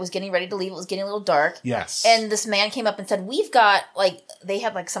there that was getting ready to leave. It was getting a little dark. Yes. And this man came up and said, we've got, they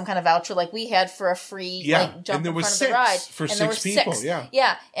had some kind of voucher we had for a free jump in front of the ride. For and 6 people, yeah.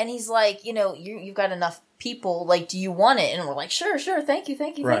 Yeah. And he's like, you've got enough people, do you want it? And we're like, sure, thank you.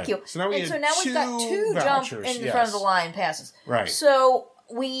 So now we've got 2 jump in front of the line passes. Right. So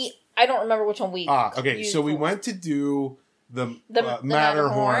I don't remember which one we okay, so we went to do the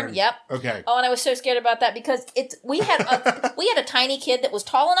Matterhorn. Yep. Okay. Oh, and I was so scared about that because we had a tiny kid that was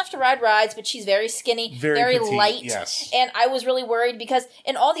tall enough to ride rides, but she's very skinny, very petite, light. Yes. And I was really worried because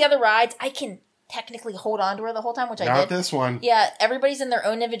in all the other rides, I can technically hold on to her the whole time, which I did. Not this one. Yeah, everybody's in their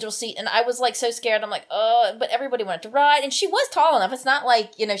own individual seat, and I was so scared. I'm like, but everybody wanted to ride, and she was tall enough. It's not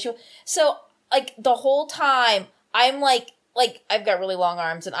so the whole time I'm I've got really long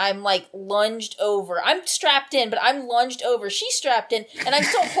arms and I'm lunged over. I'm strapped in, but I'm lunged over. She's strapped in and I'm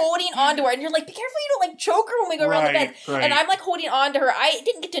still holding onto her. And you're like, be careful you don't choke her when we go around the bend. Right. And I'm holding onto her. I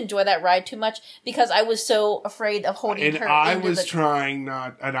didn't get to enjoy that ride too much because I was so afraid of holding her. And I was trying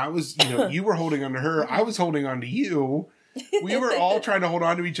not, and I was, you were holding onto her. I was holding onto you. We were all trying to hold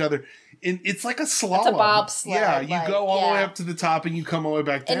on to each other. it's like a slalom. It's a bobsled. Yeah, you go all the way up to the top and you come all the way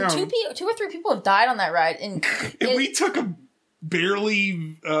back down. And two or three people have died on that ride. And we took a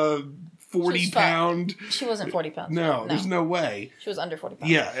barely 40-pound. She wasn't 40 pounds. No, there's no way. She was under 40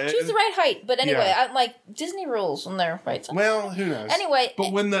 pounds. Yeah. She was the right height. But anyway, I'm like, Disney rules when they're right. Well, who knows? Anyway, but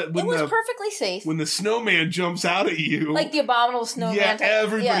it was perfectly safe. When the snowman jumps out at you. Like the abominable snowman. Yeah,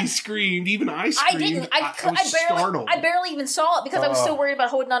 everybody screamed. Even I screamed. I didn't. I was startled. I barely even saw it because I was so worried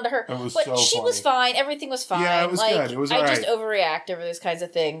about holding on to her. But she was fine. Everything was fine. Yeah, it was good. It was all right. I just overreact over those kinds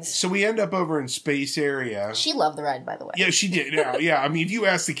of things. So we end up over in Space Area. She loved the ride, by the way. Yeah, she did. Yeah, I mean, if you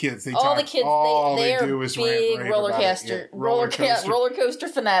ask the kids, they all talk. The kids, they do is big roller coaster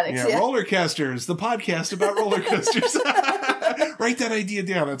fanatics. Yeah, roller coasters. The podcast about roller coasters. Write that idea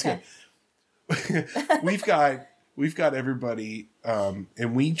down. That's good. We've got everybody,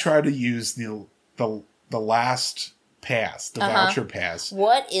 and we try to use the last pass, the voucher pass.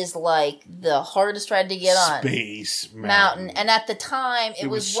 What is like the hardest ride to get on? Space Mountain. And at the time, it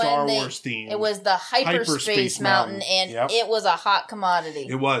was when Star Wars themed. It was the Hyperspace Mountain, and it was a hot commodity.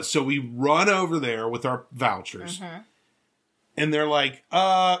 It was. So we run over there with our vouchers, and they're like,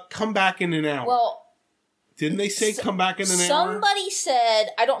 come back in an hour. Well, didn't they say come back in an hour? Somebody said,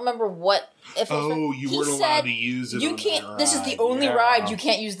 I don't remember what. You weren't allowed to use it. You can't. This is the only ride you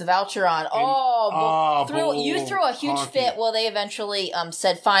can't use the voucher on. You threw a huge fit. Well, they eventually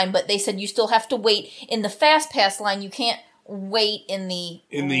said fine, but they said you still have to wait in the fast pass line. You can't wait in the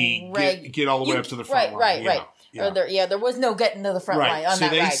get all the way up to the front line. Right. Yeah. There was no getting to the front line on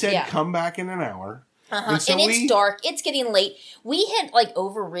that ride. So they said come back in an hour. And it's dark. It's getting late. We had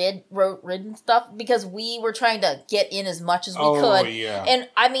ridden stuff because we were trying to get in as much as we could. Yeah. And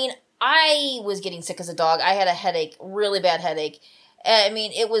I mean, I was getting sick as a dog. I had a headache, really bad headache. I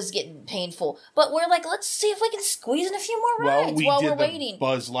mean, it was getting painful. But we're like, let's see if we can squeeze in a few more rides while we're waiting.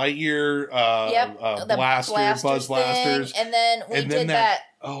 Buzz Lightyear, Buzz Blasters, and then we did that.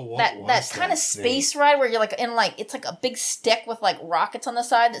 That kind of space ride where you're like it's like a big stick with like rockets on the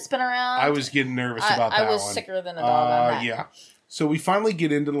side that spin around. I was getting nervous about that one. I was sicker than a dog on that. Yeah. So we finally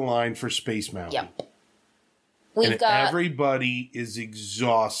get into the line for Space Mountain. Yep. Everybody is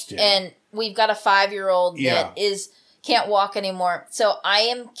exhausted. And we've got a 5-year-old that can't walk anymore. So I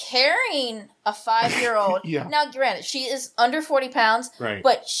am carrying a 5-year-old. Now, granted, she is under 40 pounds. Right.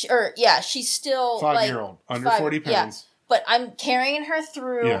 But she's still 5-year-old under 40 pounds. Yeah. But I'm carrying her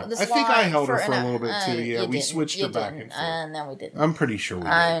through this line. I think I held her for a little bit too. Yeah, we switched her back and forth. No, we didn't. I'm pretty sure we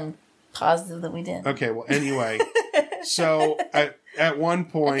did. I'm positive that we didn't. Okay, well, anyway. So, at one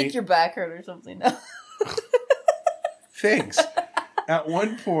point... I think your back hurt or something. No. Thanks. At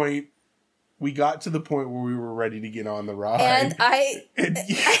one point, we got to the point where we were ready to get on the ride. And I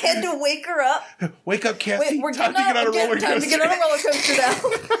had to wake her up. Wake up, Cassie. Time to get on a roller coaster. Time to get on a roller coaster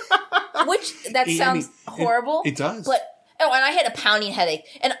now. Which, sounds horrible. It does. And I had a pounding headache.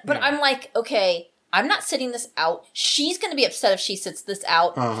 But I'm like, okay, I'm not sitting this out. She's going to be upset if she sits this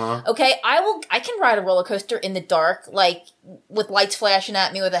out. Okay, I can ride a roller coaster in the dark, like with lights flashing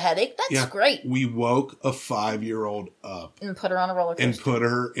at me with a headache. That's great. We woke a 5-year-old up and put her on a roller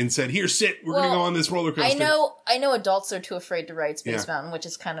coaster and said, "Here, sit. We're going to go on this roller coaster." I know adults are too afraid to ride Space Mountain, which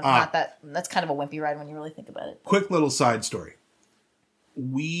is kind of not that. That's kind of a wimpy ride when you really think about it. Quick little side story.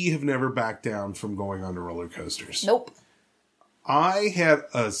 We have never backed down from going on to roller coasters. Nope. I had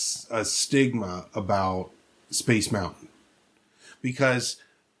a stigma about Space Mountain because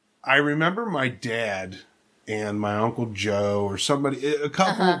I remember my dad and my Uncle Joe or a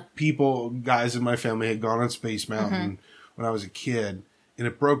couple people, guys in my family had gone on Space Mountain when I was a kid, and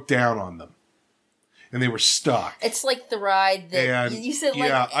it broke down on them. And they were stuck. It's like the ride that you said,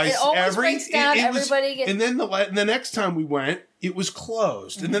 it always breaks down, everybody gets... And then the next time we went, it was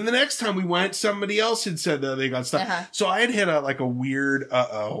closed. And then the next time we went, somebody else had said that they got stuck. So I had a weird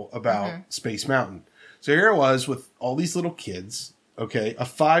about Space Mountain. So here I was with all these little kids, okay, a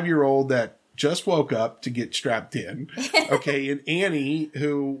 5-year-old that just woke up to get strapped in, okay, and Annie,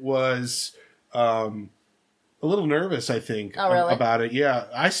 who was a little nervous, I think, about it. Yeah,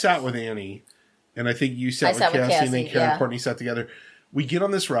 I sat with Annie. And I think you sat with Cassie, and then Karen and Courtney sat together. We get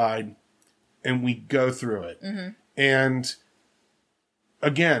on this ride, and we go through it. And,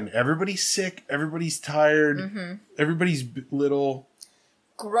 again, everybody's sick. Everybody's tired. Everybody's little.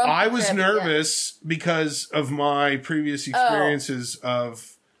 Grumpy. I was nervous because of my previous experiences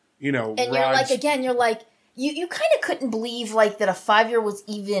of, and rides. You're like, you kind of couldn't believe, that a 5-year was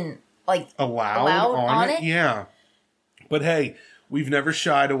even, allowed on it? Yeah. But, hey... We've never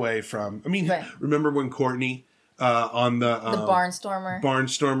shied away from... remember when Courtney on the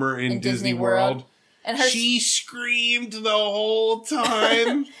Barnstormer in Disney World. And she screamed the whole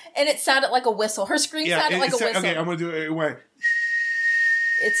time. And it sounded like a whistle. Her scream sounded like a whistle. Okay, I'm going to do it. It went...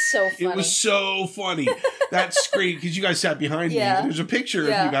 It's so funny. It was so funny. That scream, because you guys sat behind me. There's a picture of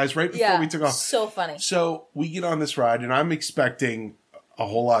you guys right before we took off. So funny. So we get on this ride, and I'm expecting a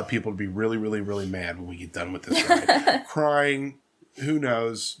whole lot of people to be really, really, really mad when we get done with this ride. Crying, who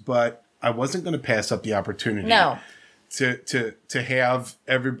knows, but I wasn't going to pass up the opportunity. No. To have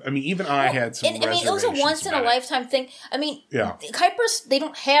even I had some reservations. It was a once in a lifetime thing. Kuipers, they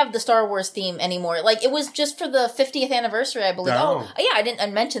don't have the Star Wars theme anymore. Like, it was just for the 50th anniversary, I believe. No. Oh, yeah, I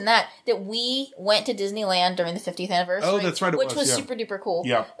didn't mention that we went to Disneyland during the 50th anniversary. Oh, that's right, which was super duper cool.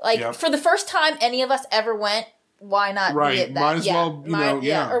 Yeah. For the first time any of us ever went, why not be at that? Might as well,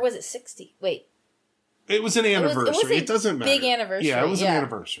 Or was it 60? Wait. It was an anniversary. It doesn't matter. Big anniversary. Yeah, it was an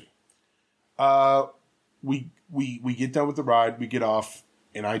anniversary. We get done with the ride, we get off,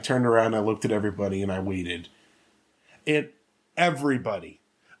 and I turned around, I looked at everybody, and I waited. And everybody,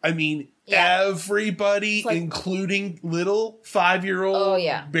 everybody, including little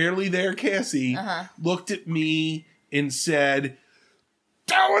 5-year-old, barely there Cassie, looked at me and said,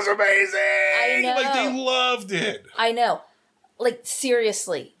 "That was amazing!" I know. Like, they loved it. I know. Like,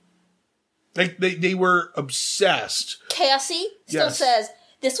 seriously. Like, they were obsessed. Cassie still says...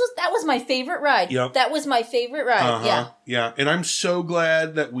 That was my favorite ride. Yep. That was my favorite ride. Yeah. And I'm so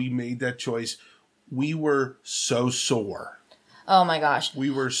glad that we made that choice. We were so sore. Oh my gosh.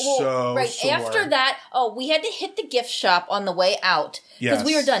 We were so sore. After that, we had to hit the gift shop on the way out. Because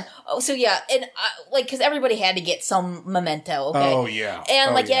we were done. Oh, so yeah. And because everybody had to get some memento, okay? Oh, yeah.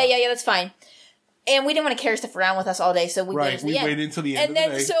 And that's fine. And we didn't want to carry stuff around with us all day, so we waited until the end. Waited until the end of the day.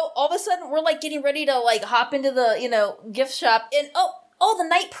 And then, so all of a sudden, we're like getting ready to like hop into the, gift shop. And the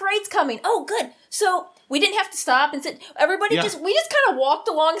night parade's coming. Oh, good. So we didn't have to stop and sit. Everybody we just kind of walked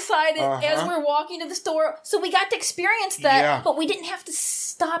alongside it as we were walking to the store. So we got to experience that, but we didn't have to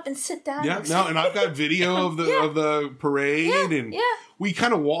stop and sit down. Yeah, and I've got video of the parade, and we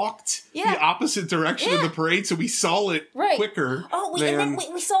kind of walked the opposite direction of the parade, so we saw it quicker. Oh, and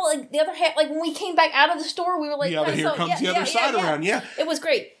then we saw like the other half. Like when we came back out of the store, we were like, here comes the other side around. Yeah, it was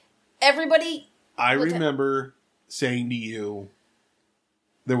great. Everybody. I remember saying to you,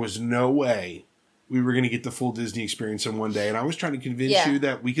 there was no way we were going to get the full Disney experience in one day. And I was trying to convince you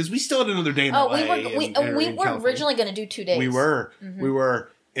that because we still had another day in LA. We were originally going to do 2 days. We were. Mm-hmm. We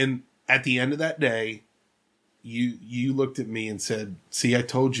were. And at the end of that day, you looked at me and said, "See, I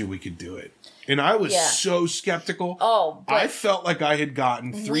told you we could do it." And I was so skeptical. I felt like I had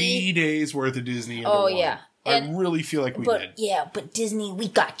gotten 3 days worth of Disney into one. I really feel like we did. Yeah, but Disney, we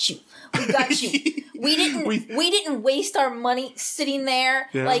got you. We got you. We didn't waste our money sitting there,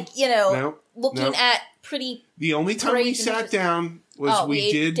 looking at pretty. The only time we sat down was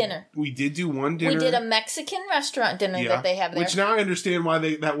we did dinner. We did do one dinner. We did a Mexican restaurant dinner that they have there. Which now I understand why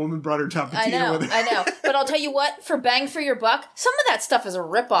that woman brought her tapatio with her. I know. But I'll tell you what, for bang for your buck, some of that stuff is a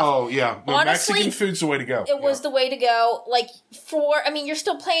ripoff. Oh, yeah. No, honestly, Mexican food's the way to go. It was the way to go. Like, you're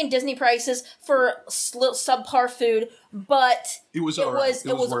still paying Disney prices for subpar food, but it was all right.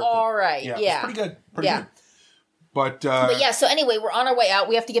 It was all right. Yeah. It was pretty good. Pretty good. But so anyway, we're on our way out.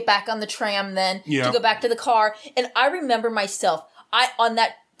 We have to get back on the tram then to go back to the car. And I remember myself, on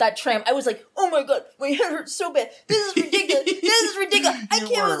that tram, I was like, "Oh my God, my head hurts so bad. This is ridiculous. I can't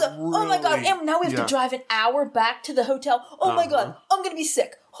believe it. Oh my God." And now we have to drive an hour back to the hotel. Oh my God, I'm going to be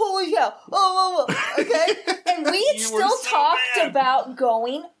sick. Holy cow. Oh. Okay. And we had still talked about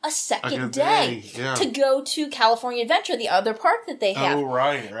going a second day to go to California Adventure, the other park that they have. Oh,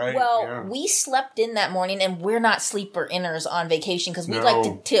 right. Well, we slept in that morning, and we're not sleeper-inners on vacation because we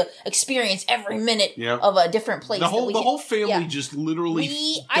like to experience every minute of a different place. The whole family just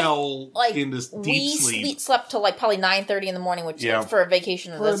literally fell into deep sleep. We slept till like probably 9:30 in the morning, which for a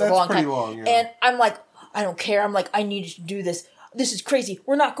vacation that's a long time. Long, and I'm like, I don't care. I'm like, I need to do this. This is crazy.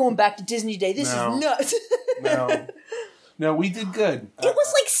 We're not going back to Disney Day. This is nuts. No, we did good. It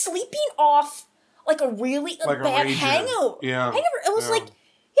was like sleeping off like a really bad hangover. Yeah. It was like,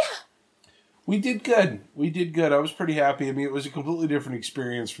 We did good. I was pretty happy. I mean, it was a completely different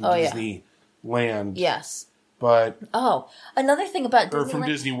experience from Disneyland. Yes. But another thing about Disneyland. Or from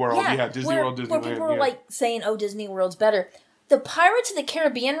Disney World. Disney World, Disneyland. Where people were like saying, "Oh, Disney World's better." The Pirates of the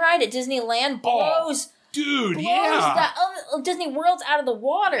Caribbean ride at Disneyland blows... Dude, that Disney World's out of the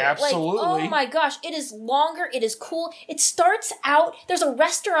water. Absolutely. Like, oh my gosh, it is longer, it is cool. It starts out, there's a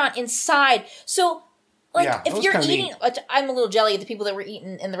restaurant inside. So, if you're eating, I'm a little jelly of the people that were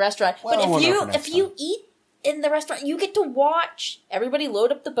eating in the restaurant, but if you eat in the restaurant, you get to watch everybody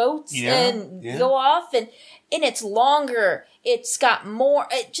load up the boats and go off, and it's longer. It's got more.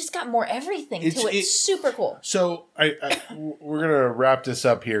 It just got more everything to it. It's super cool. So we're gonna wrap this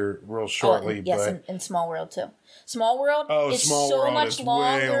up here real shortly. In Small World too. Small World is so much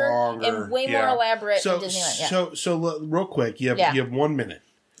longer and way more elaborate than Disneyland. So real quick, you have 1 minute.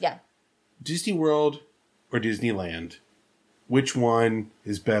 Yeah. Disney World or Disneyland, which one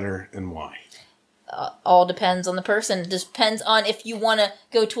is better and why? All depends on the person. It depends on if you want to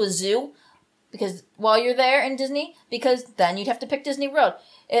go to a zoo, because while you're there in Disney, because then you'd have to pick Disney World.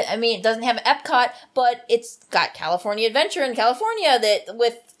 It doesn't have Epcot, but it's got California Adventure in California that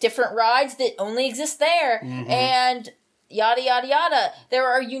with different rides that only exist there, and yada yada yada. There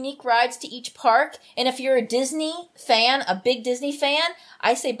are unique rides to each park, and if you're a Disney fan, a big Disney fan,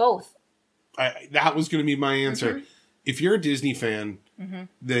 I say both. That was going to be my answer. If you're a Disney fan,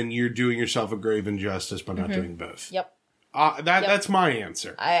 then you're doing yourself a grave injustice by not doing both. Yep. That's my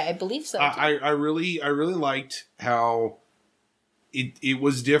answer. I believe so. I really liked how it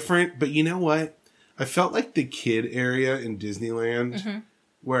was different, but you know what? I felt like the kid area in Disneyland,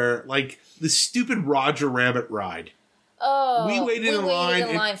 where like the stupid Roger Rabbit ride. Oh, we waited in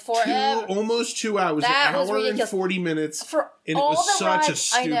line forever. Almost 2 hours, an hour and 40 minutes, and it was such a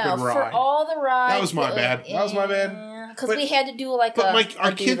stupid ride. For all the rides, that was my bad. That was my bad. Because we had to do like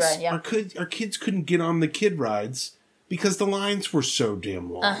our kids couldn't get on the kid rides because the lines were so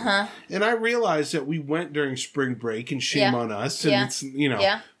damn long. And I realized that we went during spring break, and shame on us. And it's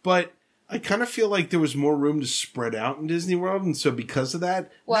but I kind of feel like there was more room to spread out in Disney World, and so because of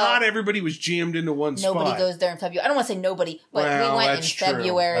that, not everybody was jammed into one spot. Nobody goes there in February. I don't want to say nobody, but we went in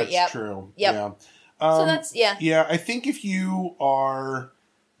February. That's true. Yep. Yeah. So that's Yeah, I think if you are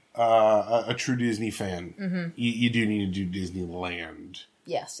a true Disney fan, you do need to do Disneyland.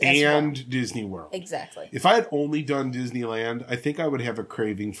 Yes. And Disney World. Exactly. If I had only done Disneyland, I think I would have a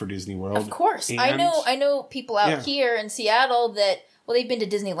craving for Disney World. Of course. I know people out here in Seattle that, well, they've been to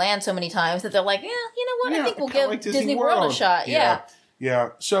Disneyland so many times that they're like, you know what? I think we'll give like Disney World a shot. Yeah.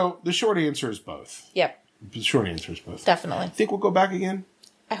 So the short answer is both. Yep. The short answer is both. Definitely. Think we'll go back again?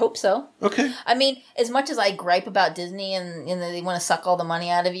 I hope so. Okay. I mean, as much as I gripe about Disney and they want to suck all the money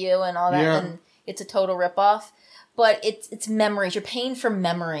out of you and all that, and it's a total ripoff, but it's memories. You're paying for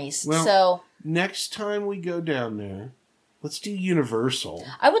memories. Well, so next time we go down there, let's do Universal.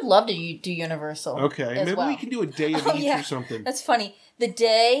 I would love to do Universal. Okay. Maybe we can do a day of each or something. That's funny. The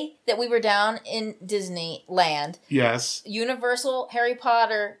day that we were down in Disneyland, Universal, Harry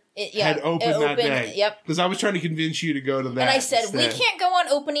Potter, had opened that day. Yep. Because I was trying to convince you to go to that. And I said, we can't go on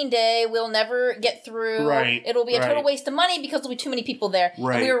opening day. We'll never get through. Right. It'll be a total waste of money because there'll be too many people there.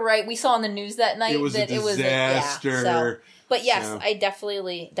 Right. And we were right. We saw on the news that night it was a disaster. But yes, I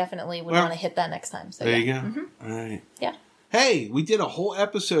definitely would want to hit that next time. So there you go. All right. Yeah. Hey, we did a whole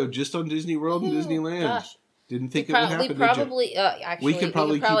episode just on Disney World and Disneyland. Gosh. Didn't think it would happen. We could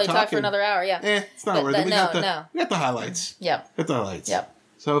probably talk for another hour. Yeah. It's not worth it. We got the highlights. Yep. Got the highlights. Yep.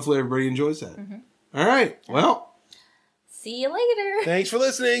 So hopefully everybody enjoys that. All right. Well. See you later. Thanks for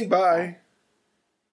listening. Bye.